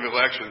doctrine of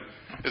election,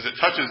 is it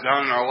touches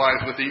down in our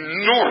lives with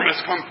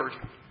enormous comfort.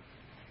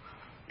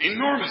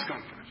 Enormous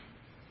comfort.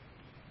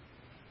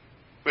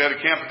 We had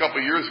a camp a couple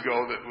of years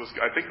ago that was,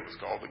 I think it was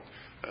called,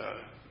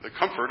 the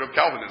Comfort of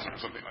Calvinism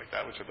or something like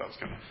that, which I thought was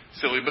kind of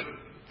silly, but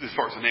as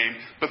far as the name.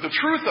 But the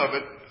truth of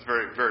it is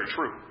very, very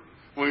true.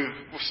 When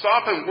we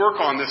stop and work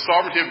on this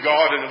sovereignty of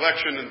God and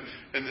election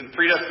and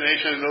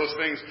predestination and those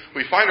things,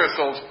 we find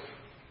ourselves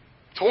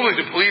totally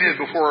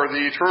depleted before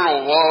the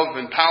eternal love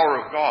and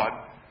power of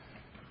God.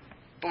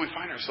 But we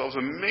find ourselves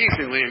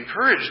amazingly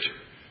encouraged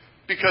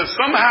because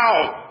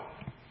somehow,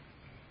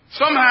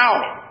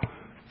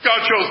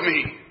 God chose me.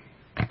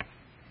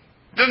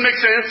 Doesn't make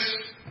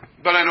sense,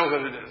 but I know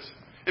that it is.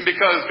 And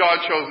because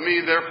God chose me,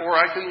 therefore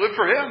I can live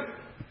for Him.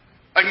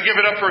 I can give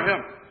it up for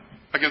Him.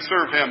 I can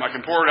serve Him. I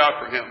can pour it out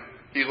for Him.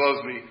 He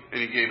loves me, and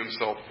He gave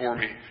Himself for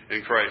me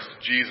in Christ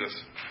Jesus.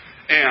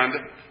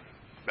 And,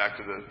 back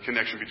to the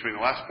connection between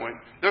the last point,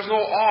 there's no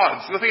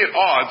odds, nothing at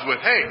odds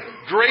with, hey,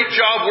 great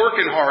job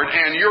working hard,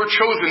 and you're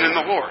chosen in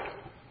the Lord.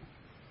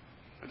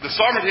 The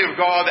sovereignty of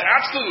God, the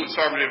absolute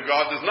sovereignty of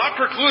God, does not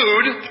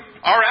preclude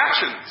our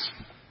actions.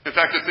 In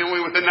fact, it's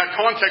only within that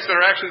context that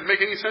our actions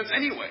make any sense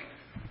anyway.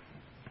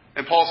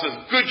 And Paul says,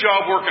 good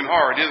job working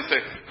hard. He doesn't say,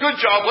 good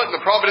job letting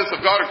the providence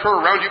of God occur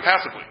around you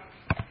passively.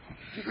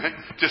 Right?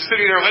 Just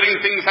sitting there letting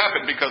things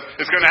happen because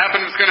it's going to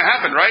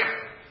happen, right?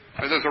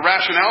 There's a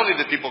rationality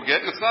that people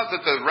get, and it's not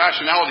that the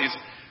rationality is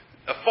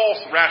a false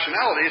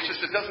rationality, it's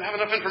just it doesn't have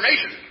enough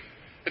information.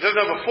 It doesn't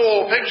have a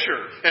full picture.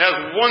 It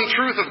has one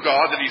truth of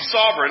God, that He's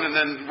sovereign, and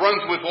then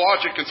runs with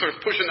logic and starts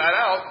pushing that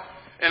out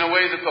in a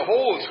way that the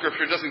whole of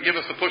Scripture doesn't give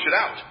us to push it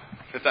out,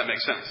 if that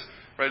makes sense.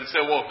 Right? To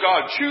say, well, if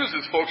God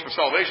chooses folks for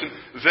salvation,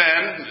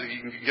 then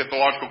you can get the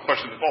logical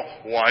question to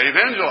Paul, why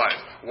evangelize?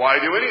 Why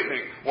do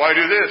anything? Why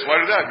do this? Why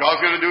do that?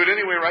 God's going to do it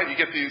anyway, right? You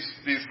get these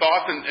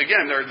thoughts, and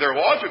again, they're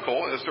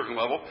logical at a certain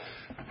level,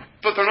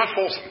 but they're not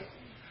fulsome.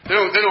 They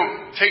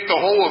don't take the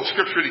whole of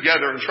Scripture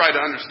together and try to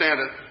understand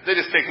it. They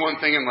just take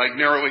one thing and like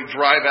narrowly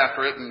drive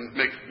after it and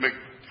make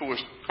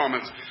foolish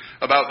comments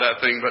about that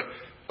thing. But,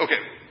 okay,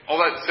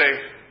 all that to say,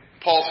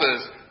 Paul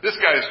says, this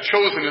guy is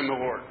chosen in the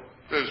Lord.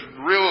 There's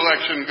real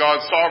election,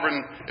 God's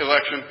sovereign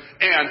election,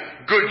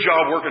 and good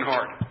job working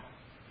hard.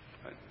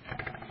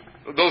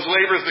 Those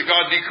labors that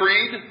God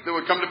decreed that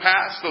would come to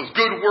pass, those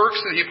good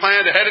works that He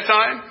planned ahead of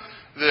time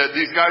that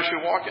these guys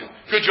should walk in,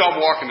 good job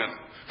walking in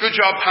them. Good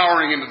job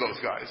powering into those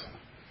guys.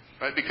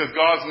 Right? Because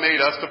God's made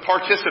us to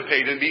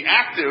participate and be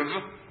active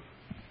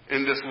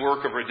in this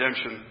work of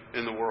redemption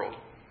in the world.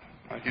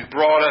 Right? He's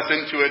brought us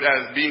into it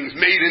as beings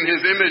made in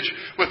His image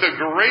with a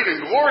great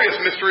and glorious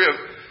mystery of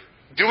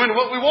doing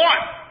what we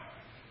want.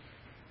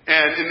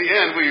 And in the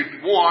end, we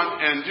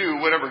want and do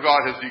whatever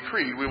God has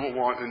decreed we will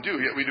want and do,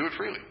 yet we do it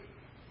freely.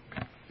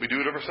 We do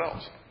it of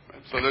ourselves.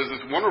 Right? So there's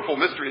this wonderful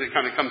mystery that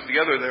kind of comes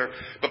together there.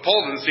 But Paul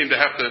doesn't seem to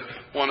have to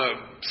want to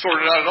sort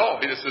it out at all.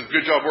 He just says,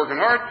 good job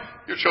working hard,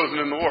 you're chosen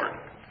in the Lord.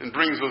 And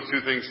brings those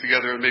two things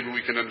together, and maybe we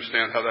can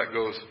understand how that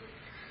goes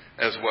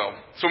as well.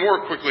 So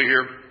more quickly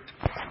here,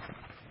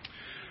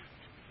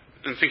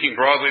 in thinking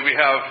broadly, we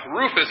have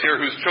Rufus here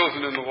who's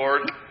chosen in the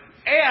Lord,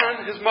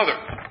 and his mother,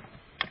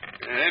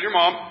 and your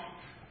mom,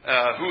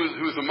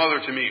 who's a mother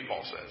to me,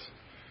 Paul says.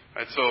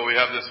 Right, so we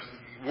have this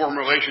warm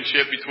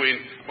relationship between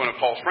one of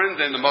Paul's friends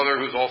and the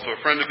mother, who's also a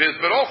friend of his,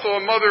 but also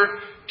a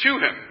mother to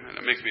him. And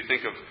it makes me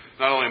think of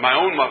not only my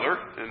own mother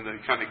and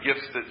the kind of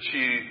gifts that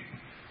she,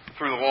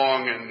 through the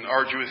long and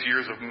arduous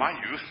years of my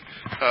youth,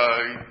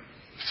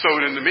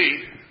 sowed into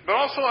me, but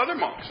also other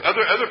moms,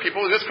 other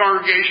people in this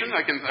congregation.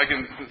 I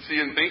can see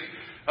and think,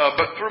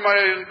 but through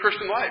my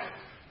Christian life,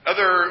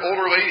 other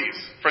older ladies,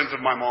 friends of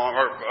my mom,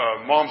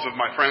 or moms of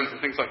my friends, and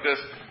things like this,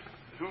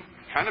 who've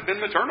kind of been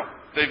maternal.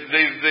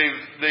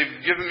 They've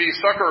given me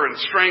succor and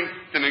strength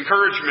and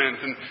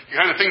encouragement and the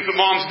kind of things that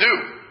moms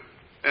do.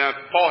 And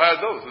Paul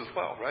had those as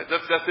well, right?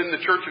 That's in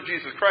the Church of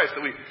Jesus Christ,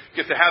 that we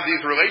get to have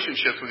these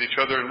relationships with each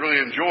other and really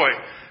enjoy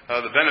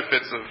the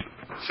benefits of,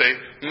 say,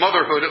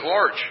 motherhood at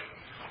large.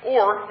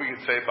 Or, we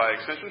could say by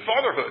extension,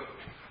 fatherhood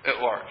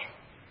at large,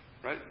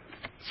 right?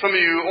 Some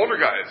of you older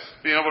guys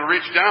being able to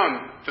reach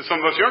down to some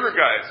of us younger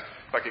guys,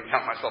 if I can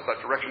count myself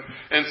that direction,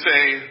 and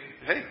say,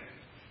 hey,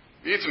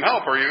 you need some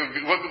help, or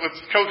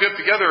let's cozy up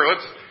together.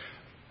 Let's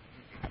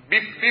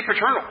be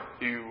paternal,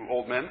 you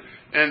old men,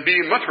 and be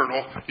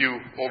maternal,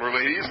 you older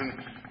ladies, and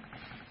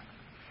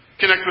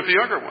connect with the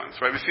younger ones.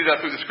 Right? We see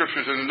that through the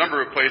Scriptures in a number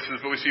of places,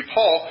 but we see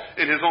Paul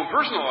in his own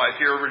personal life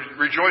here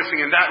rejoicing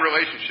in that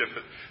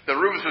relationship, that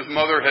Rufus'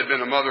 mother had been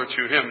a mother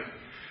to him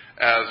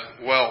as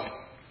well.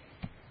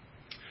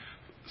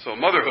 So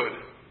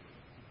motherhood,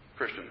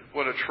 Christian,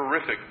 what a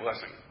terrific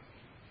blessing.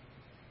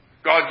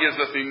 God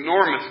gives us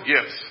enormous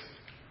gifts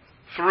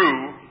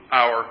through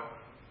our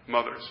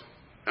mothers,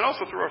 and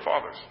also through our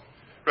fathers,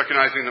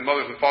 recognizing that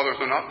mothers and fathers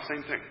are not the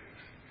same thing.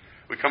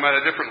 We come at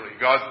it differently.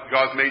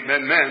 God's made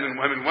men men and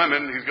women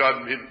women. He's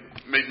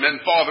made men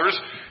fathers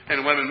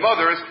and women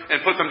mothers,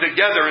 and put them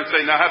together and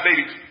say, now have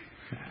babies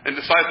and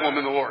disciple them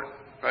in the Lord.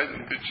 Right?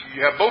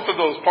 You have both of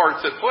those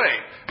parts at play,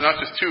 not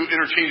just two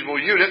interchangeable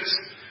units,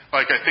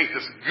 like I think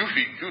this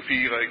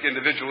goofy, like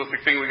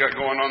individualistic thing we got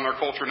going on in our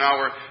culture now,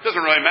 where it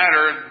doesn't really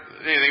matter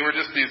anything. We're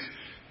just these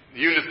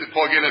units that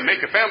plug in and make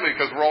a family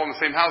because we're all in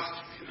the same house.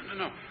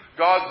 No.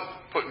 God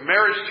put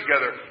marriage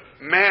together,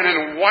 man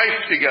and wife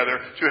together,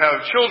 to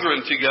have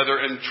children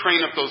together and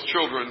train up those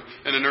children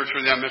in the nurture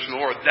of the admonition of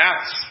the Lord.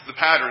 That's the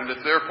pattern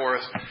that's there for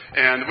us.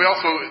 And we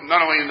also,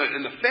 not only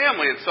in the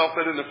family itself,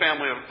 but in the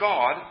family of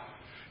God,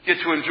 get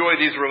to enjoy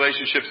these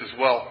relationships as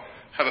well.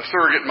 Have a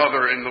surrogate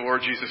mother in the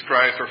Lord Jesus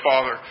Christ, or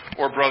father,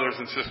 or brothers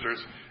and sisters,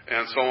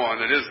 and so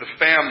on. It is the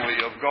family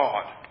of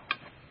God.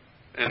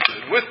 And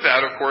with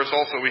that, of course,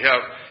 also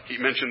he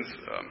mentions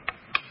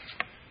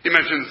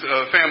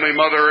family,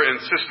 mother, and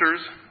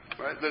sisters.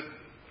 Right? That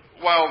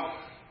while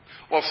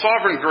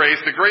sovereign grace,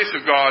 the grace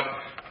of God,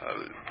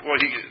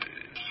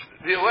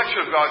 the election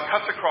of God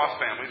cuts across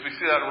families. We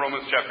see that in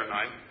Romans chapter 9.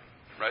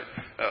 Right?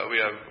 We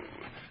have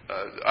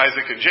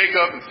Isaac and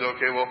Jacob, and say,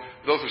 okay, well,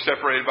 those are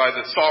separated by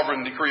the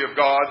sovereign decree of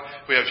God.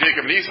 We have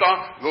Jacob and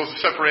Esau. Those are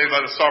separated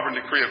by the sovereign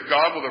decree of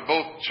God. Well, they're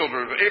both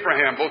children of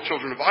Abraham, both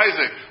children of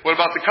Isaac. What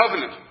about the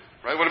covenant?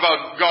 Right? What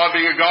about God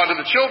being a God to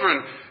the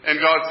children? And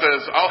God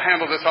says, I'll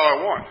handle this how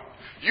I want.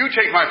 You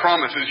take my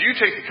promises. You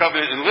take the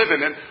covenant and live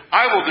in it.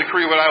 I will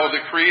decree what I will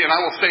decree, and I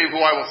will save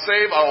who I will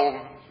save. I will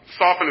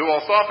soften who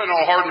I'll soften.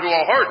 I'll harden who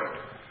I'll harden.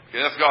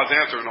 Okay, that's God's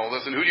answer in all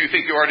this. And who do you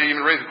think you are to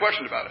even raise a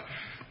question about it?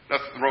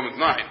 That's Romans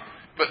 9.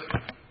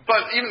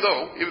 But even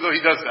though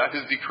he does that,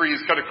 his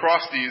decrees cut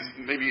across these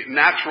maybe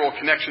natural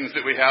connections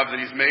that we have that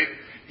he's made,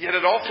 yet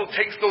it also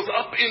takes those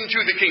up into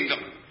the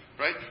kingdom.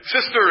 Right?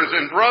 Sisters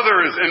and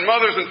brothers and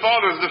mothers and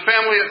fathers, the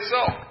family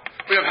itself.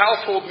 We have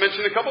households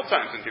mentioned a couple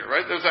times in here,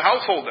 right? There's a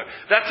household there.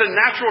 That's a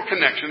natural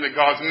connection that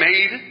God's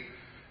made,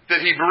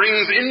 that He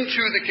brings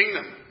into the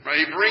kingdom.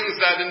 Right? He brings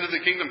that into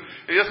the kingdom.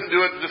 He doesn't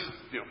do it just,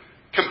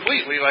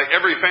 completely, like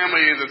every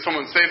family that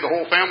someone saved, the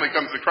whole family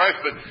comes to Christ,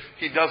 but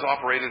He does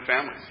operate in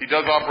families. He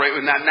does operate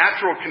in that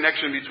natural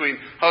connection between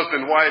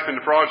husband, wife,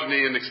 and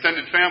progeny and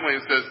extended family,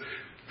 and says,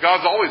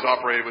 God's always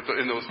operated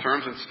in those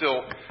terms and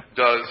still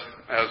does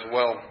as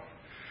well.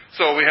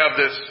 So we have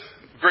this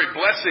great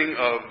blessing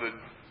of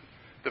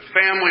the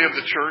family of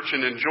the church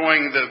and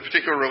enjoying the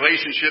particular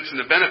relationships and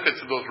the benefits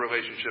of those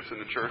relationships in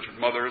the church with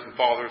mothers and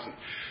fathers and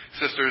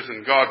sisters.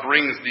 And God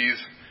brings these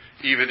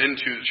even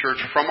into the church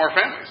from our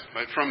families,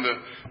 right? From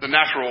the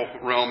natural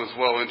realm as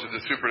well into the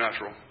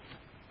supernatural.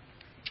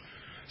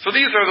 So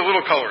these are the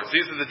little colors.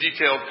 These are the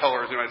detailed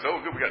colors. And I say,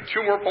 oh, good, we got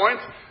 2 more points.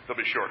 They'll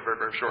be short, very,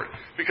 very short.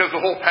 Because the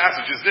whole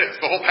passage is this.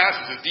 The whole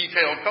passage is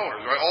detailed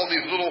colors, right? All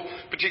these little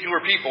particular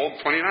people,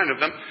 29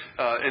 of them,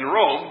 in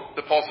Rome,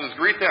 that Paul says,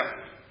 greet them.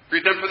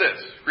 Greet them for this.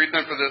 Greet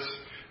them for this.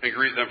 And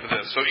greet them for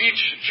this. So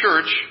each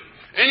church,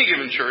 any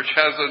given church,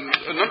 has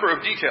a number of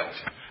details.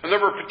 A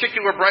number of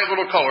particular bright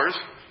little colors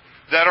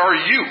that are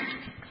you,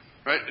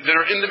 right? That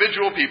are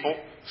individual people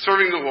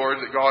serving the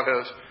Lord that God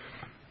has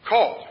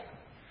called.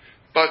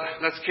 But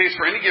that's the case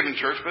for any given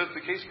church, but it's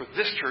the case for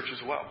this church as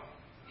well.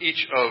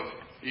 Each of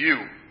you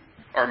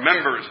are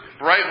members,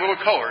 bright little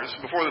colors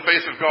before the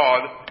face of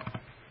God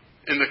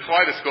in the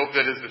kaleidoscope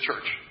that is the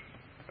church.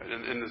 Right?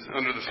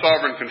 Under the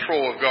sovereign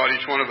control of God,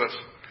 each one of us.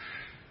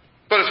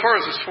 But as far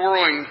as the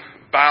swirling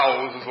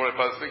boughs is what I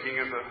was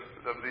thinking of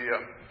the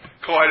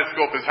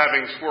kaleidoscope is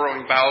having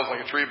swirling boughs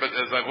like a tree, but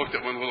as I looked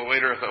at one a little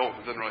later, I thought, oh,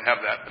 it doesn't really have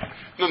that. But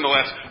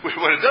nonetheless,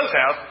 what it does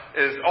have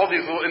is all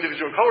these little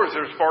individual colors that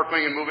are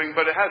sparkling and moving,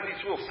 but it has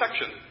each little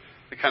section.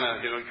 It kind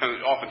of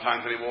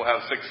oftentimes they will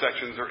have 6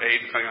 sections or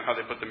 8, depending on how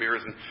they put the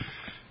mirrors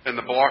and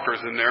the blockers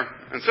in there.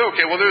 And so,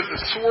 okay, well, there's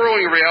the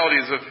swirling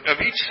realities of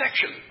each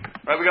section.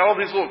 Right? We got all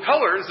these little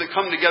colors that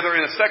come together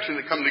in a section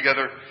that come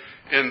together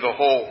in the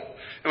whole.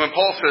 And when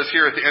Paul says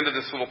here at the end of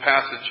this little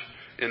passage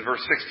in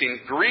verse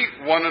 16,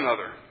 greet one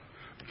another.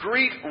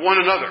 Greet one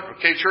another.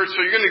 Okay, church, so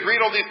you're going to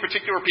greet all these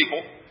particular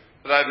people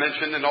that I've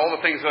mentioned and all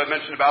the things that I've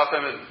mentioned about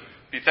them and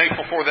be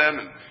thankful for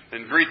them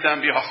and greet them,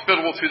 be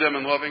hospitable to them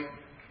and loving.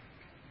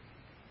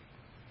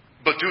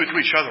 But do it to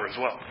each other as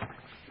well.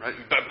 Right?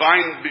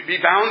 Be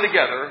bound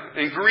together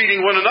in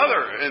greeting one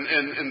another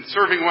and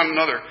serving one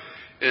another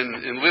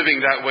in living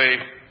that way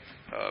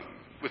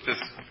with this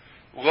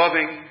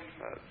loving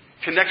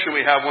connection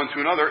we have one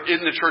to another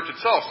in the church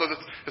itself. So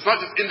it's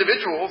not just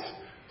individuals,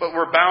 but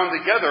we're bound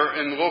together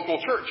in the local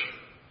church.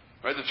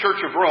 Right? The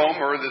Church of Rome,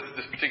 or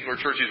this particular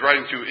church he's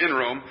writing to in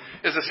Rome,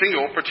 is a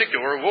single,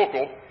 particular,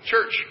 local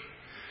church.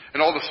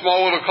 And all the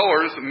small little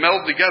colors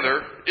meld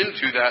together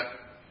into that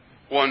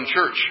one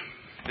church,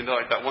 into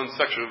like that one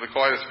section of the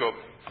kaleidoscope.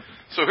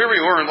 So here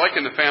we learn, like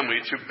in the family,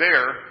 to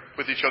bear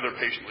with each other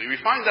patiently. We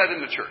find that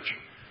in the church.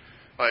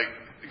 Like,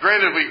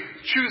 granted, we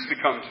choose to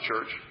come to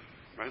church.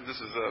 Right? This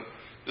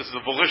is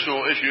a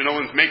volitional issue. No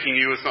one's making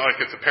you. It's not like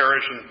it's a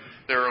parish and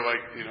there are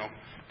like,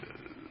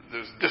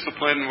 there's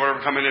discipline and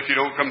whatever coming if you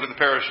don't come to the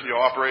parish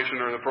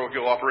operation or the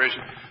parochial operation.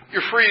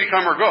 You're free to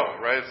come or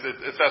go, right?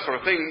 It's that sort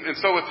of thing. And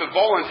so it's a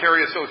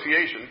voluntary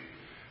association.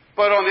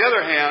 But on the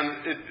other hand,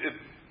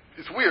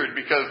 it's weird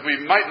because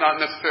we might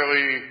not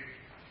necessarily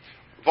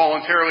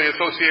voluntarily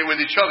associate with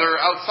each other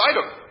outside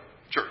of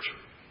church.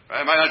 Right?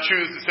 I might not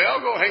choose to say,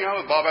 I'll go hang out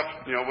with Bob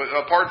after,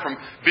 apart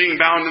from being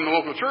bound in the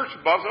local church.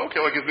 Bob said,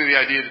 okay, well, it gives me the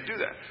idea to do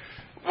that.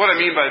 What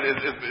I mean by it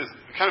is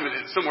kind of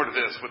similar to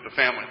this with the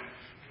family.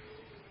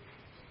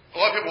 A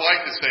lot of people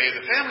like to say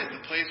the family is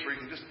the place where you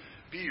can just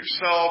be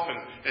yourself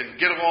and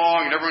get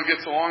along and everyone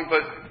gets along,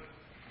 but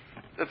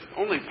that's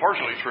only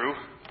partially true.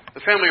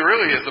 The family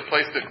really is a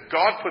place that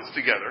God puts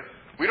together.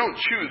 We don't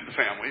choose the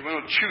family. We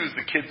don't choose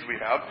the kids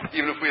we have.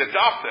 Even if we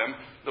adopt them,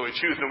 though we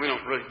choose them, we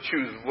don't really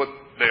choose what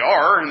they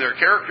are and their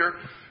character.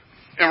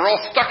 And we're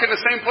all stuck in the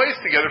same place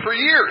together for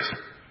years.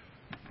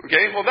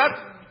 Okay? Well,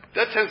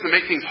 that tends to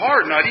make things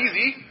hard, not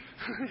easy.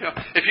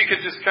 If you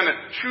could just kind of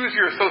choose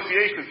your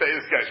association and say,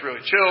 this guy's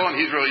really chill and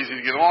he's really easy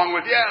to get along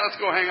with, yeah, let's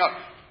go hang out.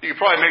 You could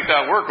probably make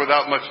that work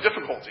without much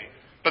difficulty.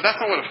 But that's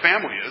not what a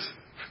family is.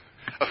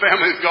 A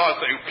family is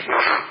God saying,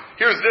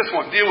 here's this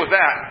one, deal with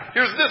that.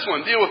 Here's this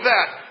one, deal with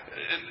that.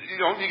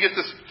 You get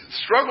this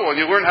struggle and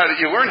you learn how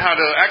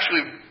to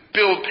actually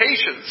build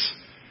patience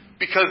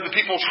because the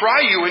people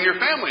try you in your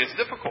family. It's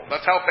difficult.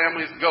 That's how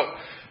families go.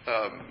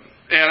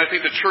 And I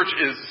think the church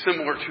is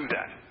similar to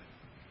that.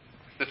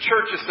 The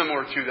church is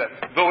similar to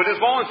that. Though it is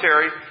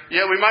voluntary,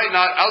 yet we might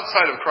not,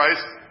 outside of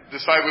Christ,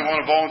 decide we want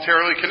to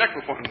voluntarily connect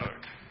with one another.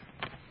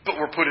 But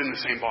we're put in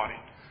the same body.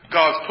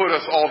 God's put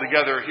us all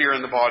together here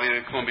in the body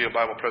of Columbia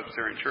Bible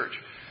Presbyterian Church.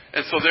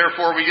 And so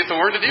therefore we get to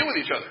learn to deal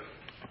with each other.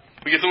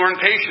 We get to learn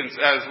patience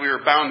as we are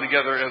bound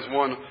together as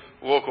one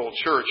local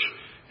church.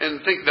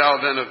 And think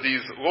now then of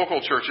these local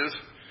churches,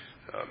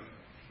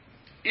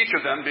 each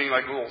of them being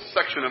like a little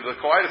section of the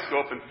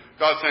kaleidoscope, and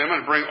God saying, I'm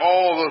going to bring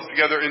all those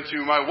together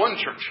into my one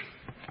church.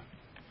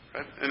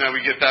 Right? And now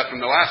we get that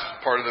from the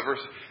last part of the verse.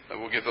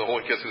 We'll get to the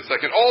Holy Kiss in a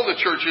second. All the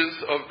churches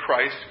of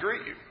Christ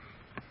greet you.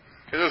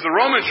 Okay, there's the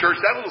Roman church,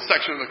 that little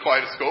section of the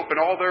kaleidoscope,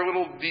 and all their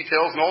little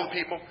details and all the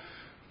people.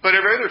 But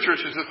every other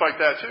church is just like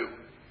that too.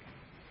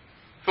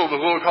 Filled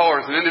with little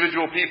colors and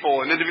individual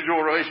people and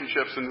individual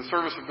relationships and the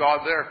service of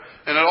God there.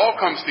 And it all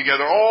comes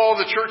together. All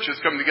the churches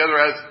come together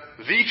as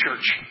the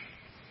church.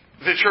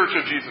 The church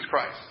of Jesus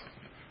Christ.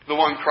 The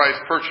one Christ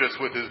purchased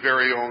with his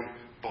very own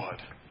blood.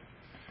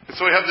 And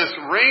so we have this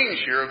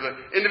range here of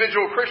the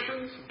individual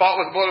Christians bought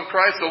with the blood of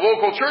Christ, the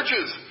local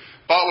churches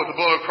bought with the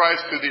blood of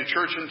Christ, to the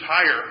church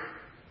entire,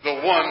 the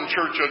one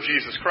church of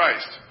Jesus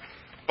Christ,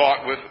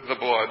 bought with the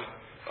blood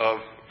of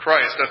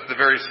Christ. That's the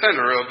very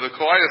center of the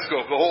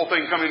kaleidoscope, the whole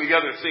thing coming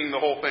together, seeing the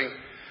whole thing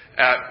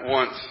at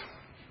once.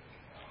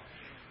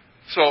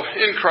 So,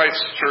 in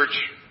Christ's church,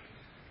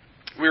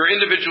 we are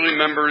individually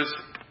members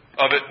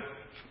of it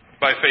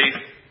by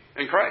faith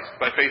in Christ,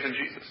 by faith in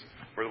Jesus.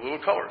 We're the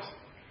little colors.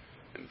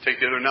 And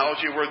take the other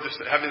analogy, we're just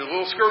having the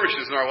little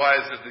skirmishes in our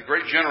lives that the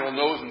great general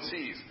knows and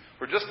sees.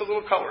 We're just the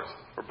little colors.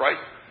 We're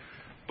bright,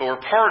 but we're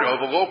part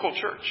of a local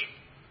church.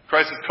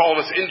 Christ has called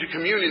us into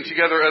communion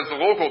together as the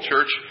local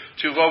church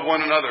to love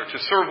one another, to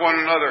serve one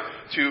another,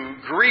 to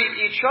greet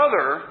each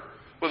other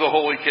with a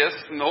holy kiss.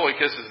 And the holy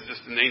kiss is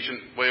just an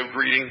ancient way of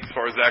greeting. As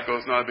far as that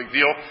goes, not a big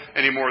deal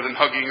any more than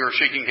hugging or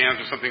shaking hands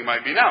or something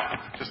might be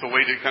now. Just a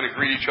way to kind of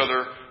greet each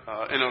other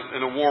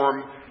in a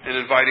warm and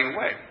inviting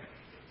way.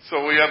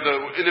 So we have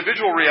the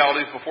individual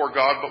realities before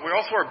God, but we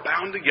also are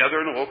bound together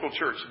in a local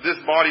church. This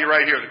body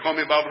right here, the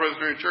Columbia Bible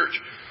Presbyterian Church,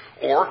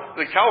 or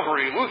the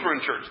Calvary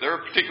Lutheran Church,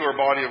 they're a particular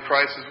body of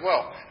Christ as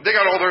well. They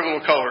got all their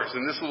little colors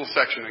in this little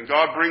section, and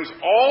God brings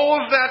all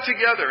of that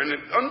together in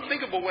an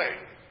unthinkable way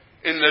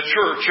in the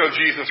church of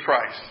Jesus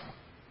Christ,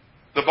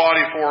 the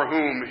body for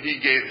whom he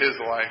gave his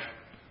life,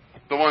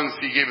 the ones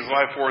he gave his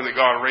life for and that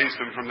God raised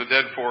him from the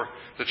dead for,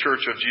 the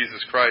church of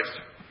Jesus Christ.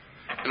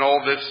 And all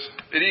this,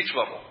 at each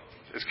level,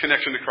 is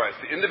connection to Christ.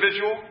 The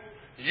individual,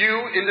 you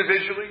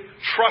individually,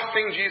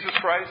 trusting Jesus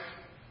Christ,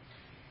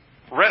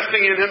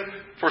 resting in him,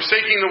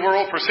 forsaking the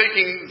world,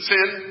 forsaking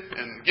sin,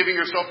 and giving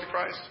yourself to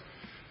Christ.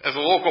 As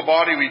a local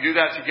body, we do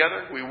that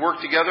together. We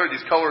work together.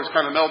 These colors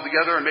kind of meld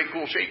together and make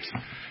cool shapes.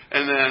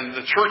 And then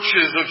the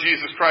churches of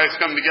Jesus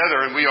Christ come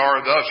together, and we are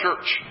the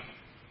church,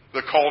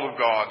 the called of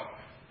God,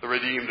 the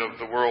redeemed of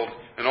the world.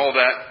 And all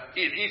that,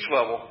 at each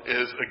level,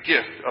 is a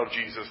gift of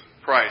Jesus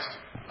Christ,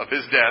 of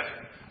his death,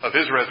 of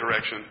his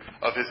resurrection,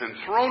 of his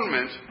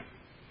enthronement,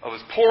 of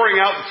his pouring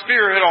out the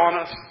Spirit on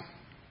us,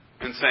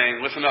 and saying,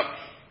 listen up.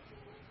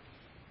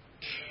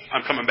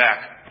 I'm coming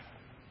back.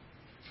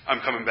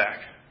 I'm coming back.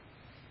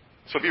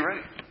 So be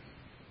ready.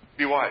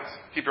 Be wise.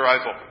 Keep your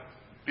eyes open.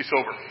 Be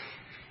sober.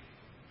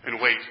 And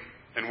wait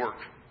and work.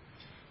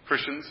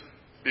 Christians,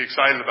 be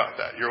excited about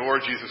that. Your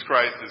Lord Jesus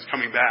Christ is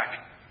coming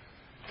back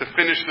to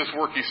finish this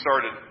work he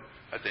started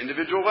at the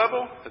individual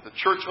level, at the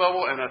church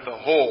level, and at the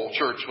whole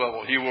church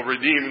level. He will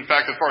redeem, in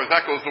fact, as far as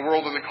that goes, the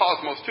world and the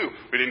cosmos too.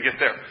 We didn't get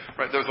there.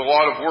 Right? There's a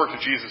lot of work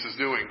that Jesus is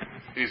doing.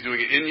 He's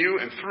doing it in you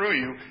and through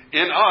you,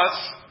 in us,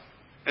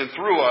 and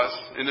through us,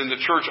 and in the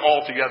church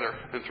altogether,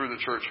 and through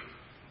the church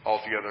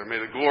altogether. May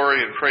the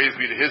glory and praise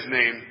be to his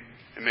name,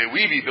 and may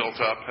we be built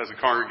up as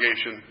a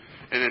congregation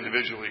and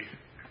individually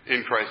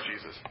in Christ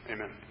Jesus.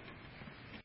 Amen.